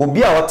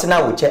obi a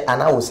wotina wo che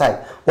ana wo side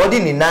wodi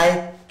ni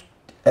nine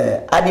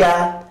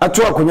adia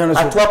atu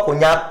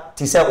akonya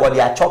ti say wodi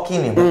a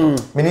choking ni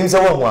menim say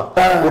wo ho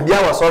a obi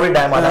a wo sorry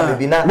die man na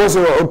be na mo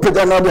so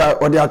opeta na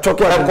wodi a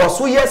choking because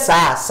so yes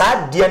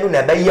sa de no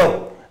na be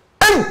yew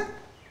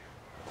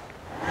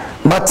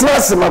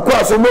Matias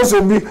makwa so mo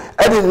so bi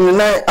ade ni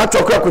nine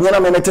atoka akonya na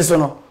menete so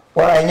no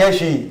well,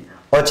 Enyeshi,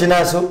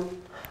 Ochinasu,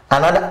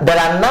 another. There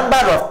are a number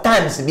of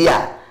times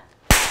here.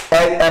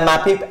 My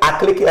people, I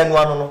click and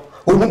one no.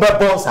 Umba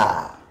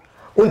bonsa.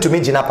 To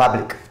me, Gina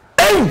public.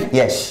 Hey,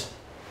 yes.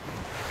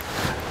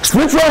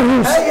 Spiritual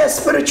rules. Yes,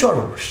 spiritual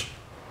rules.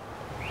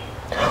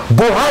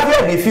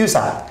 Behavior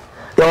diffuser.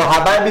 Your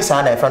hababi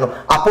sana friend.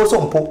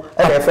 Apostle mpo.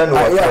 Friend.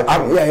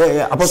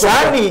 Yeah. Apostle.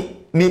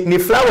 Ni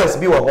flowers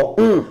be wo.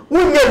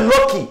 Unye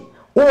lucky.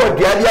 Who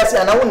dia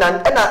say na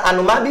una na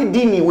anumadi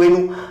dini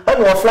wenu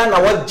and wo fla na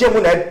wo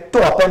gemu na to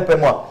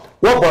opempem a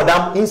wo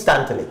bodam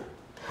instantly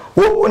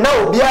wo na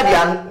obi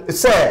dia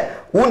say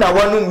una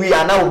wonu wi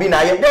ana obi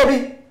na ye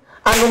debi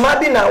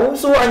anumadi na wo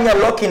so anya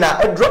lucky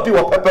na drop you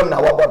opempem na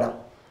wo bodam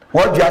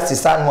wo dia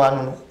sisa no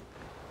anu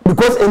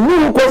because a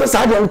new causes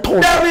are them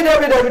told David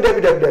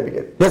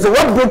there's a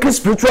what breaking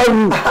spiritual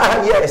rule.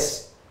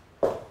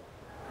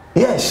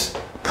 Yes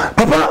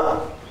papa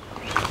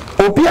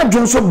Opia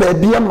Junso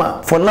baby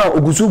ama for now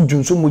ogusu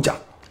Junso muja.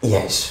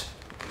 Yes.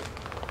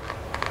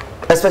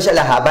 especially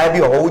her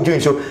baby or who doing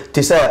so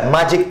to say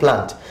magic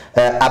plant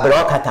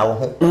abro kata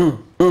wo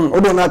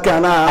odo na ka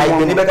na I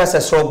believe because say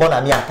sogbo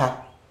na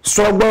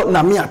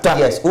miata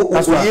yes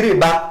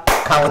oyerepa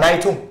ka ona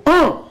itu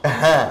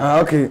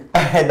okay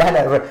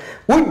that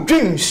we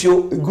dream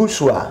so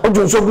gusua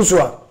odunso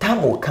gusua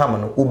time will come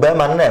no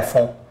ubema na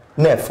efon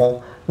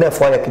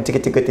ya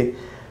kitikiti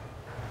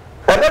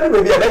ebe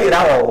baby ebe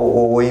ira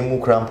o imu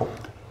crampo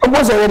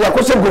obo se we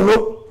akose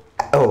gono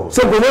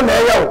se gono na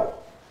eya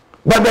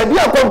but baby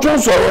akontrol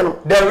so ye no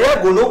the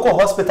real gono ko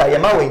hospital ye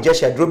ma we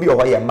injection drobi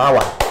o ye ma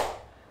wa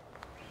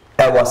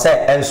I was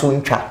say enso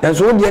ntwa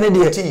enso de ne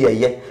de ti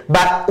ye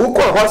but who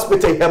ko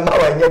hospital ye ma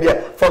wa nya de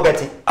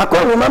forget it I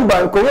can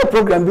remember ko your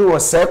program bi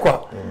was say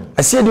kwa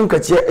asiedu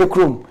nkatie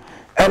ekrom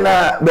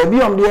ena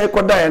baby om de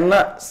ekoda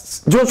na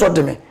jonso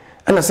de me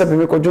ena se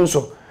me ko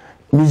jonso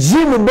mi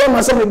ji mi do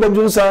ma se me be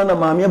jonso na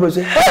ma me be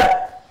say he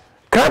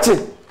kachi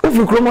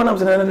ofi kromo na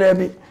se na na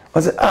bi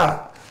o say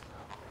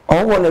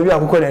owo na wi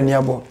akoko na ni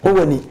abo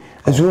owo ni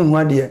azu hu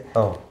ade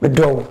be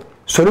do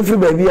so refi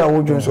baby a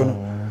wo jonso no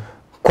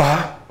kwa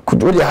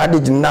kudo de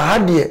hade na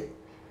hade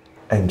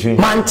enjoy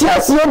manti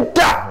asie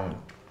da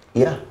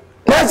yeah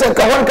that's a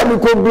kawan can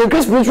go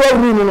break spiritual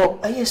rule no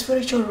are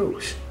spiritual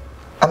rules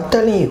I'm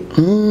telling you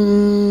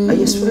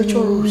are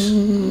spiritual rules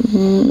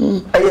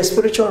are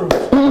spiritual rules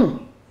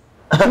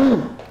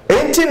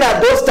enti na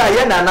those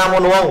time na na mo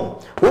no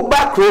wo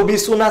ba kro bi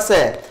so na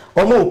say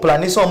omo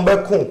plan so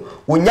mbeku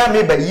wonya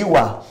me ba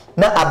yiwa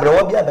na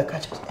abrewo bi abeka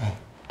che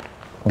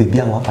bebi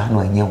a wa ba no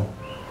anyew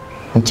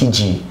nti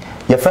ji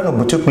ye fa no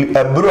butukuli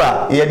ebru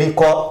a ye di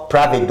call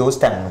private those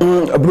time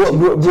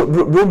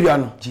bro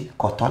duano ji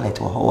ko toilet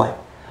wo ho wa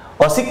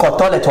o si ko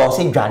toilet o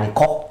si dwane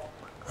ko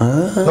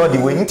no the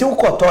way nti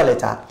ko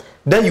toilet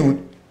then you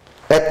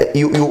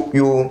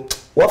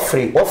what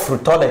free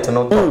toilet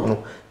no no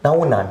na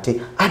wo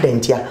nante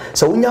adentia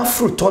so wonya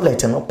fruit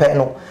toilet no pe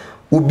no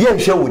obi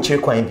ahwe wo chire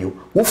kwan bio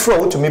wo fro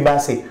wo tumi ba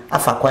se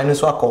afa kwan no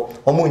so akọ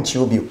omo nchi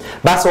obio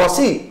ba so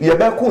si ye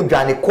be ku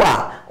dwane ko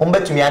a on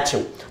betumi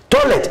achew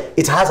toilet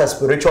it has a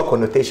spiritual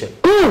connotation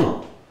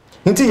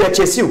nti ye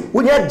chesiu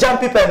wo nya jump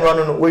people and run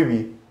no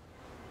we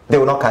they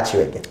will not catch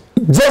you again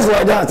just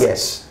like that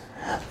yes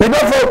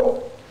therefore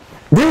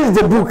this is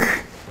the book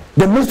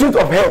the mysteries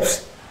of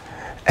herbs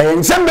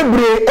and some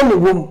bebre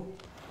emegom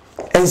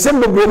and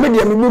some bebre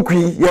media me book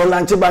yi your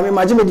lunch ba me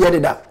maji media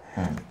deda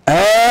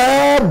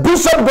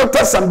Bishop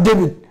Dr.Saam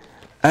David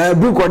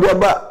book odi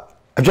ba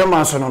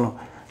adwama so no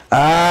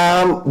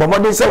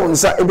bomode say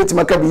wonsa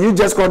ebetima ka bi you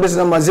just call this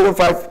number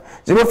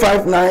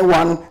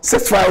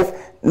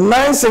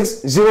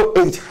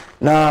 0591659608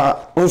 na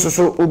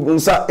onsoso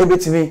wonsa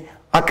ebetimi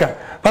aka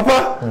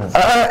papa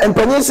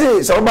empanyi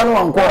si so ba no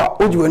anko a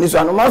ojiwani so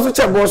ano ma so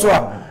che bo so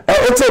a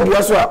ete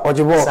bia so a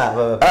ojibo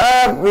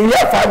we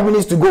have 5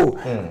 minutes to go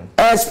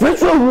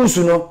spiritual rules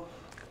no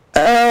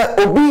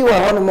obi wa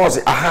hono mo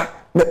se aha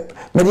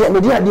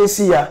media ade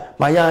si ya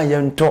ma ya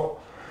yento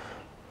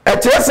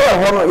etrese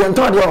hono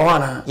yento ade ho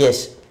ana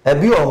yes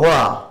ebi ho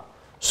a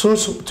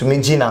sunsu to me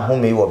gina ho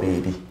me wo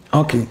baby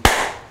okay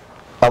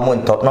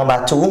amonto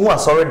number 2 who are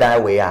sorry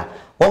that way a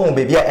won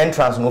baby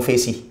entrance no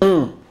face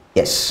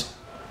yes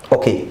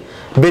okay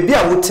baby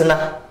a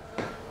wutina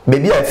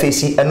baby a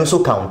face eno so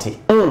county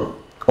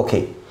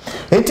okay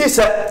it is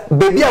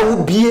baby a wo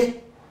bie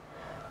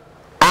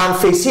am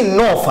facing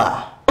north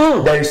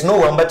there is no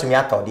one but to me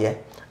atọ there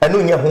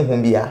eno nya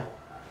honhom bia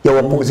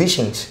your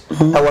positions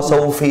I was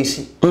all face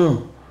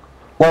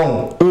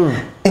one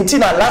until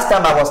last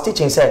time I was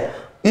teaching said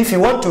if you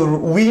want to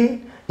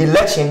win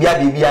election bia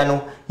bibia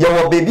no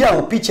your baby a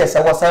wo pictures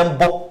I was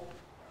ambo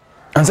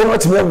and say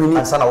what me win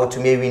and say what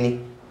me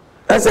win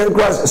that's a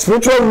class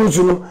spiritual rules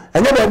no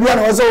and then bibia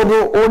na say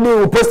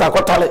only post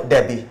akotale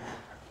debi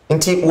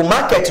until wo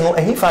market no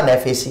ehi fa na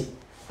face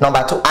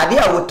number 2 ade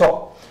a wo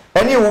to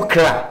any wo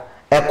kra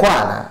ekwa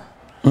na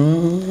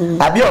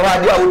abi o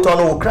ade a wo to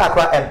no wo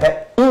kra empe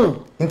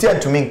nti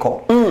antumi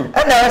nko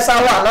na esa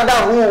wa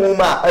another room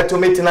ma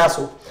automate na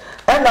so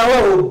na wa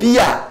obi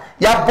a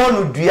ya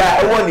bonu dua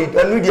e woni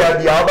anu dia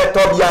bia obeto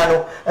bia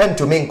no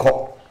antumi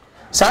nko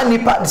sa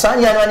nipa sa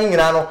nya no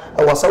nyina no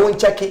wo sa won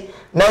cheki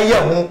na ye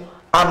hu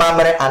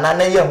amamre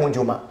anana ye hu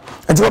juma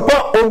ati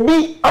papa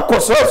obi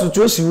akoso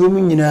situation wo mu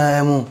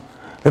nyina mu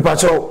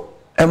mepacho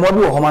emo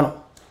bi wo homa no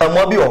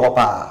emo bi wo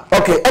hopa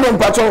okay ene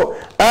mepacho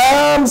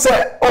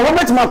say owo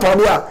metima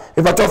tode a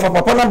mepacho for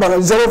papa number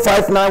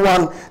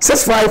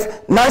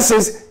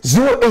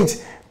 0591659608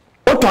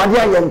 o tode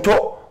a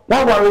yento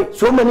wa worry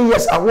so many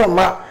years ago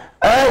ma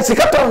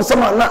sikaton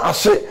sama na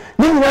ahye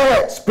ni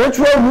nyina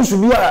spiritual rules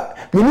bi a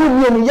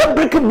ni ya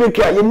break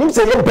a ye nim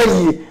say ye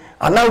bayi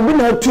ana obi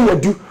na tu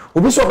yadu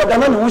obi so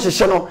badana na ho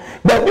hyehye no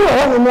ba bi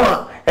ho no mo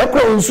a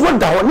ekro nsuo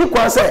da ho ni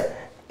kwa say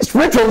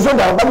spiritual nsuo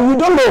da but you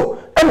don't know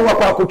ene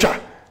wakwa akotwa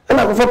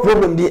ene akofo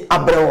problem di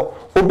abrewo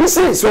obi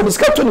say so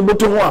discuss to ni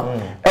botom ho a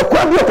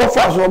ekwa bi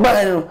okofa so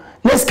ba no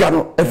neska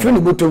no efri ni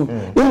botom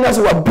ni na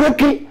say wa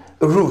break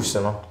rules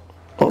no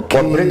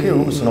okay wa break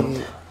rules no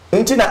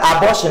nti na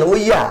abortion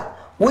we ya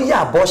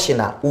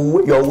abortion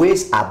your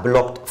ways are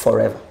blocked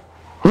forever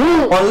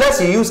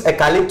unless you use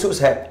eucalyptus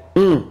herb.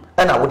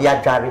 And I would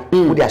adjare,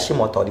 would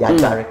ashimoto, the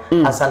adjare,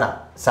 asana,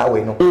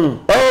 sawe no.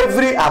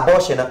 Every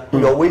abortion,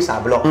 your ways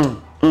are blocked.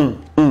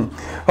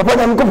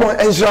 Papa, I'm going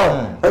to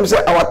ensure. I'm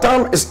saying our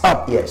time is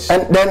up. Yes.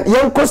 And then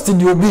young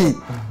custody will be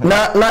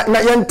na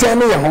young 10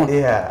 years.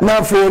 Yeah.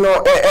 Now for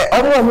no,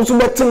 I want to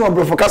bet him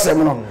over for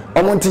Casemino.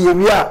 I want to you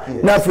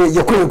now for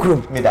your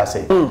crew. Me that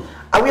say.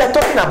 And we are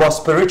talking about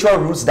spiritual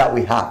roots that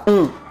we have.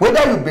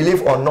 Whether you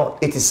believe or not,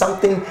 it is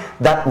something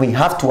that we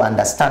have to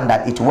understand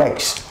that it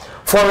works.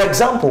 For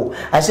example,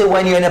 I say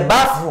when you're in a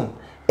bathroom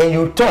and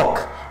you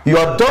talk,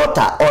 your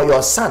daughter or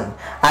your son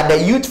at the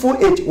youthful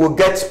age will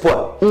get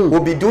spoiled. Will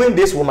be doing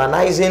this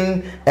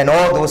womanizing and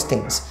all those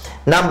things.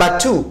 Number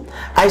 2,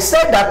 I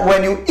said that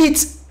when you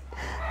eat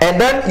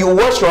and then you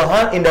wash your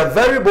hand in the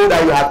very bowl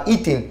that you have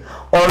eaten,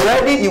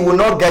 already you will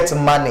not get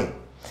money.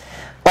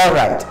 All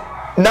right.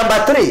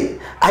 Number 3,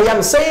 I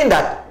am saying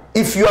that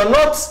if you are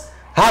not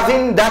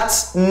having that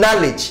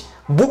knowledge,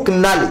 book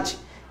knowledge,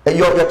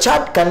 your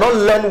child cannot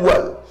learn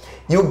well.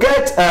 You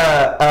get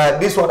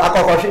this one,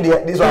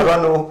 this one, I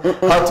don't know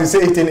how to say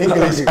it in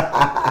English. You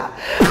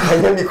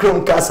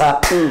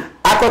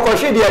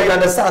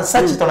understand?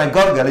 Search it on a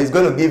Google, it's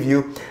going to give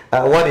you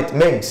what it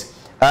means.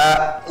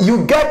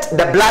 You get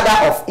the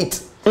bladder of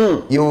it.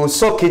 You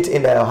soak it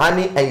in the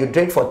honey and you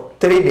drink for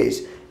 3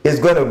 days. It's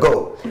going to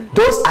go.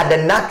 Those are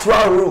the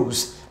natural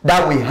rules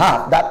that we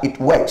have, that it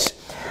works.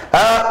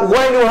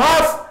 When you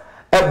have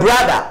a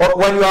brother or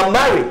when you are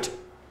married,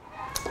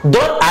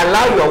 don't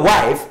allow your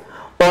wife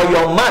or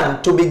your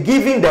man to be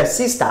giving the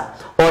sister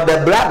or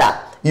the brother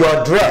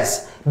your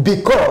dress,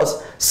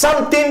 because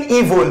something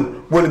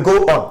evil will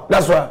go on.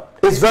 That's right.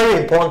 It's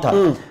very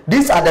important.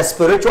 These are the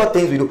spiritual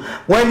things we do.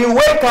 When you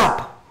wake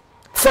up,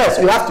 first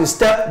you have to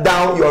step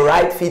down your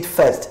right feet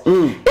first.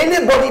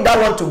 Anybody that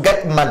want to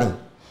get money,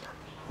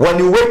 when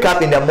you wake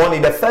up in the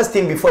morning, the first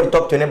thing before you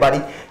talk to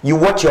anybody, you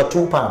watch your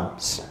 2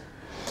 palms.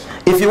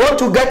 If you want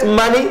to get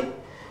money,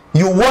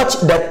 you watch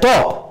the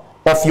top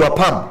of your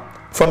palm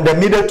from the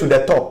middle to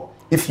the top.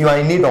 If you are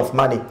in need of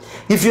money,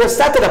 if you have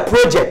started a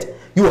project,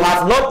 you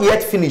have not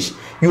yet finished,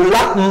 you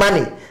lack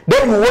money,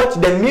 then you watch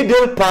the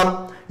middle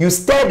palm, you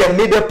stare the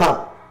middle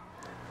palm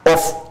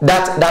of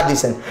that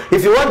distance.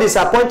 If you want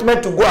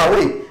disappointment to go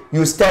away,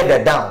 you stare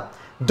the down.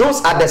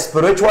 Those are the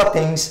spiritual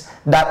things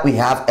that we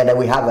have, and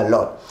we have a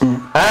lot.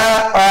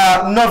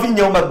 Nothing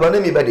you must be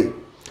anybody.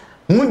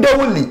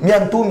 Mudawuli,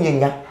 miantum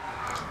yenga,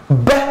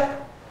 be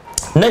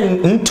na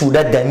into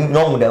that then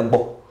no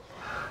mudabo.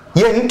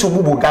 Ye into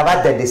bubu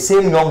gava the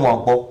same young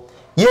one.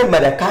 Ye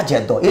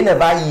medakaja do in a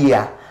by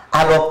year,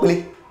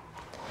 alopli.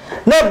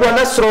 No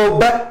bonus throw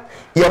back,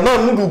 your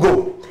man would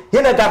go.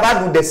 Ye na gava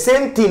do the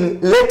same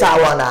thing later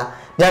wana,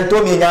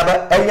 Yantomi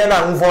Yaba, and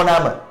Yana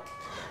Vonama.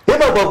 Ye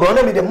no go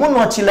with the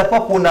moon chilla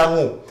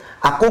papunangu,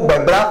 a cook by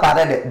black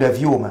father the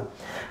viewer.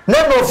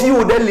 None of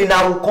you then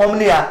now come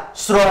near,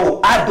 throw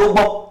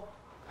adobo.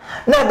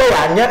 Now they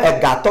are near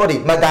a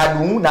gatori,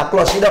 Magadu, na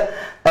closida,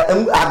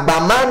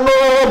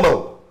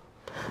 Agbamano.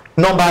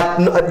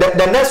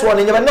 The next one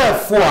in your name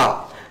for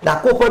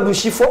na coco do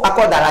she for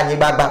according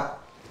baba.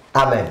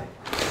 Amen.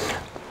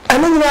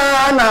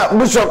 And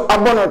Bishop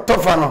Abono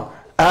Tofano,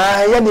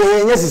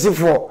 yes,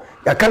 for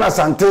Yakana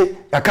Sante,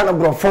 Yakana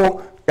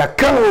Brofo,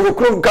 Yakano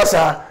Ukrum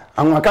Casa,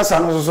 and Makasa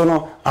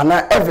no and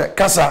ever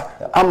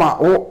Casa, Ama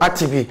o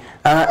Ativi,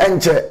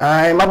 Enche,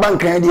 my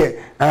bank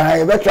idea,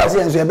 I bet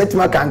Trasians, I bet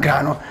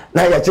Macancano,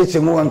 Naya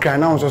Chichimu and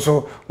Canons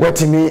also,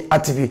 what me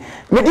Ativi.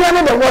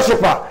 Mediana the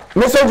worshipper,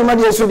 Mr.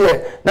 Madia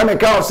Sudia,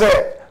 Namaka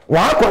say,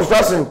 one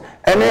construction,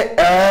 and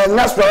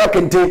Naspera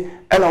Kente,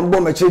 and on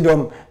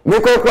Bomachidom,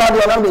 Miko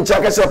Crowd, and I'm in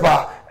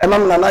Chakasepa, and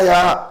I'm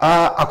Nanaya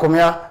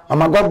Akomia,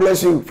 and God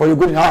bless you for your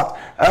good heart.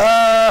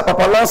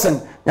 Papa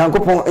Lordson,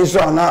 Yankopon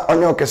Israel,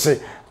 on your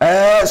case.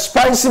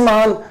 Spicy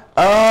Man,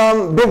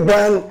 Big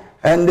Ben,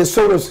 and the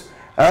Soros.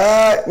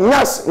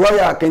 Yes,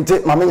 lawyer can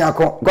take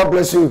Mamanyako. God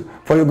bless you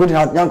for your good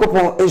heart.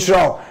 Yankopon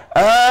Israel.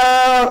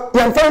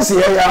 Young fancy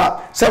here,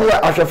 said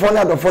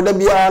Ashafonia for the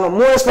Biano.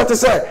 More expected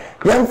say,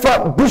 young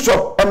fat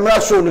Bishop and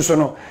Manasseh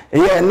Lusono.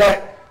 Yeah,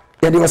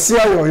 they were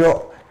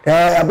serious.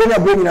 I've been a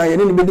bringing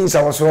in the buildings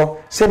I was so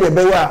said the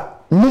Beya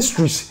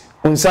mysteries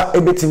on Sa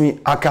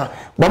Ebetimi Aka.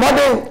 But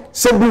then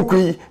said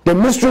Bukui, the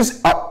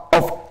mysteries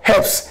of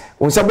herbs.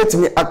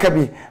 Unsabetimi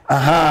akabi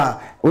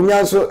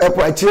unyanso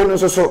epo achire no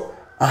so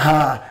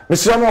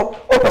mesramo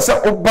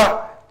opasa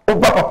oba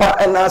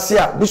papa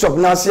enasia bishop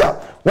nasia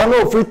one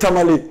of free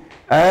tamale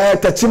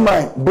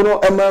tachimai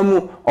buno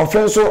emamu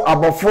offenso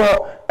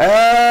obofour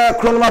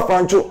kronoma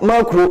fancho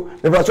makro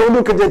ebaso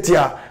odu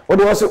kejetia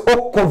odi wose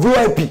ko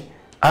VIP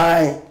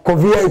ko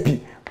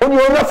VIP oni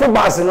ona fo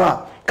bas no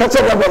a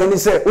kacha gaba ni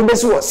se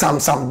ubesi wo Sam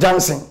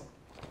Johnson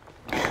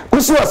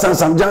kusi wo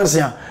Sam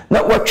Johnson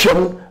na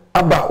watwam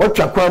Abba, what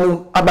you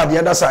call about the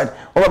other side?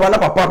 Over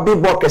Papa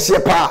big boy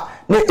kesiye pa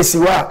ne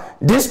esiwa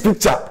this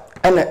picture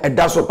and a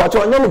daso but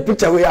on any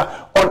picture we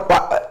are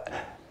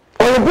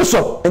on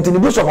bishop and the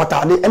bishop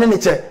atade and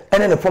the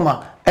and the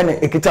former and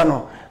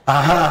ekitano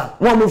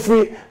one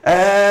free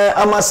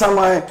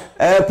amasama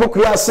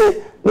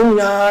pokriase no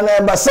nyina na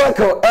ba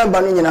circle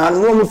eba no nyina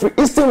no mo free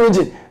eastern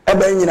region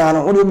eba nyina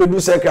no wo do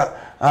bedu circle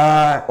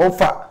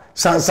ofa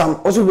sansam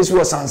also be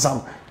so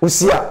sansam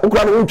osia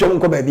okura no ntwam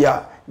nko ba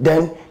bia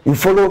then you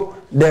follow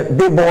the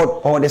billboard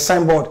or the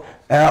signboard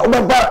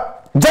obaba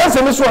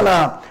Johnson so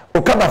na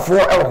okaba fo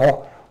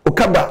ho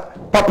okaba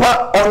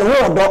papa on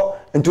ho do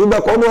nti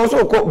be ko no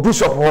so ko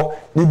bishop ho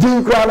the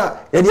din kra na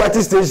e di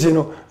artist station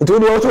no nti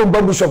wo so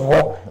ba bishop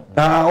ho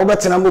na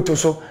obetena moto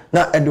so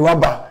na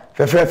edwaba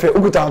fefefe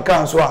ukuta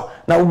nkan so a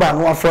na wo ba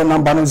no afro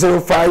number no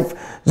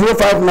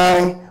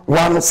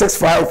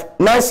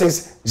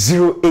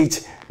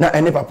 0509659608 na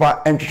ene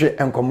papa entwe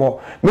enkomo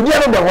media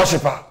no the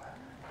worshiper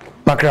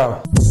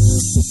makra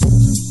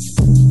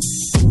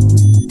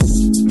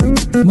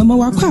Mama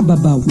Wakwa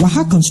Baba,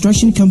 Waha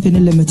Construction Company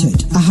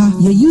Limited. Aha,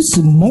 you use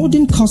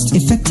modern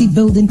cost-effective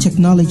building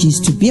technologies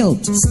to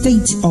build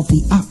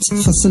state-of-the-art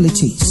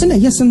facilities. And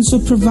yes, also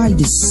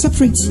provide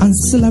separate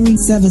ancillary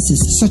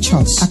services such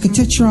as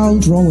architectural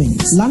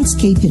drawings,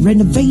 landscaping,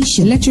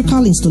 renovation,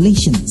 electrical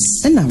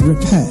installations, and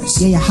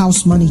repairs. Yeah,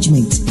 house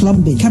management,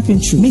 plumbing,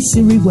 carpentry,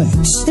 masonry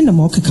works, and the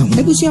more come.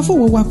 Ebusia for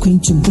Wawa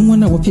Quintum,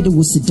 Mwana Wapida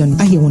was done.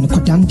 I hear on a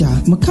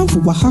Kodanda, Makam for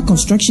Waha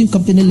Construction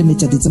Company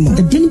Limited. It's a month.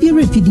 The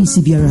Denbiara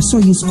PDC Biara saw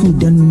you school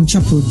done,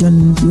 chapel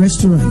done,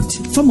 restaurant.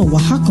 From a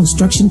Waha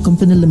Construction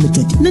Company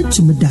Limited.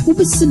 Nantumada, who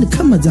be seen the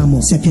Kamadamo,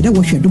 Sapeda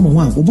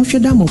Washaduma,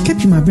 Oboshadamo,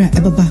 Capimabra,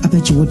 Ababa,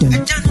 Apache Wodan.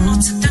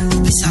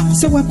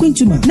 So we're going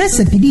to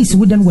Manasseh PDC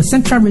Wooden was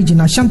Central Region,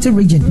 Ashanti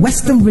Region,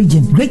 Western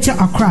Region, Greater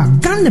Accra,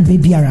 Ghana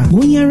Babyara.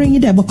 When you're in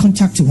the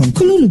contact one,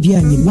 Kululu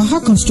Biani, Waha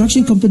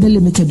Construction Company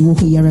Limited,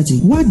 Woko Yarati,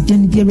 what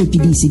Denbiara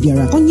PDC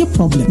Biara on your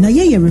problem. Now,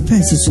 yeah,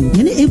 repairs is so.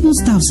 You're able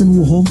staffs in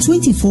Woho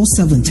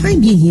 24/7. Time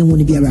being here,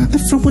 when Biara, a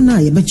Frawana,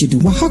 I bet you do.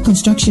 Waha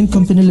Construction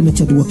Company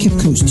Limited, Cape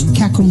Coast,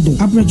 Kakum do,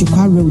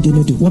 Abrajukwa Road,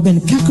 do, Waben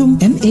Kakum,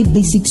 MA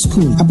Basic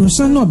School,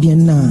 Abrosano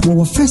Biana,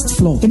 our first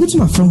floor, a bit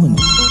my from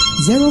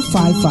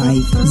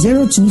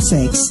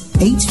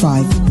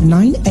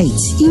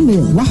 055-026-8598.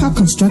 Email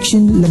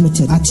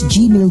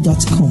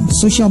wahaconstructionlimited@gmail.com.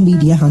 Social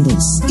media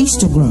handles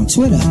Instagram,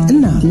 Twitter,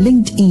 and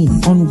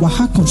LinkedIn on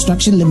Waha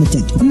Construction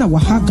Limited, and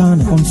Waha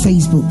Ghana on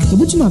Facebook.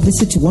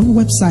 Visit one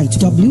website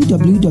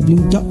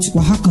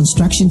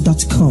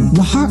www.wahaconstruction.com.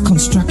 Waha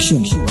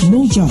Construction,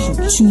 no job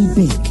too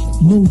big,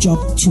 no job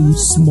too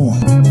small.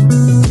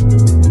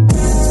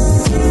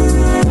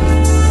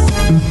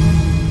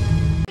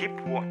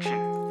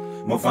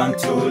 Move on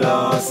to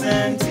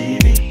Lordson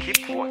TV.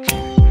 Keep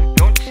watching,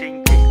 don't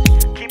change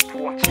it. Keep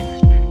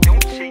watching,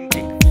 don't change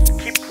it.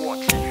 Keep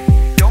watching,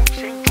 don't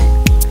change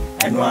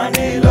it. And one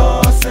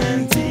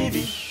Lordson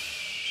TV.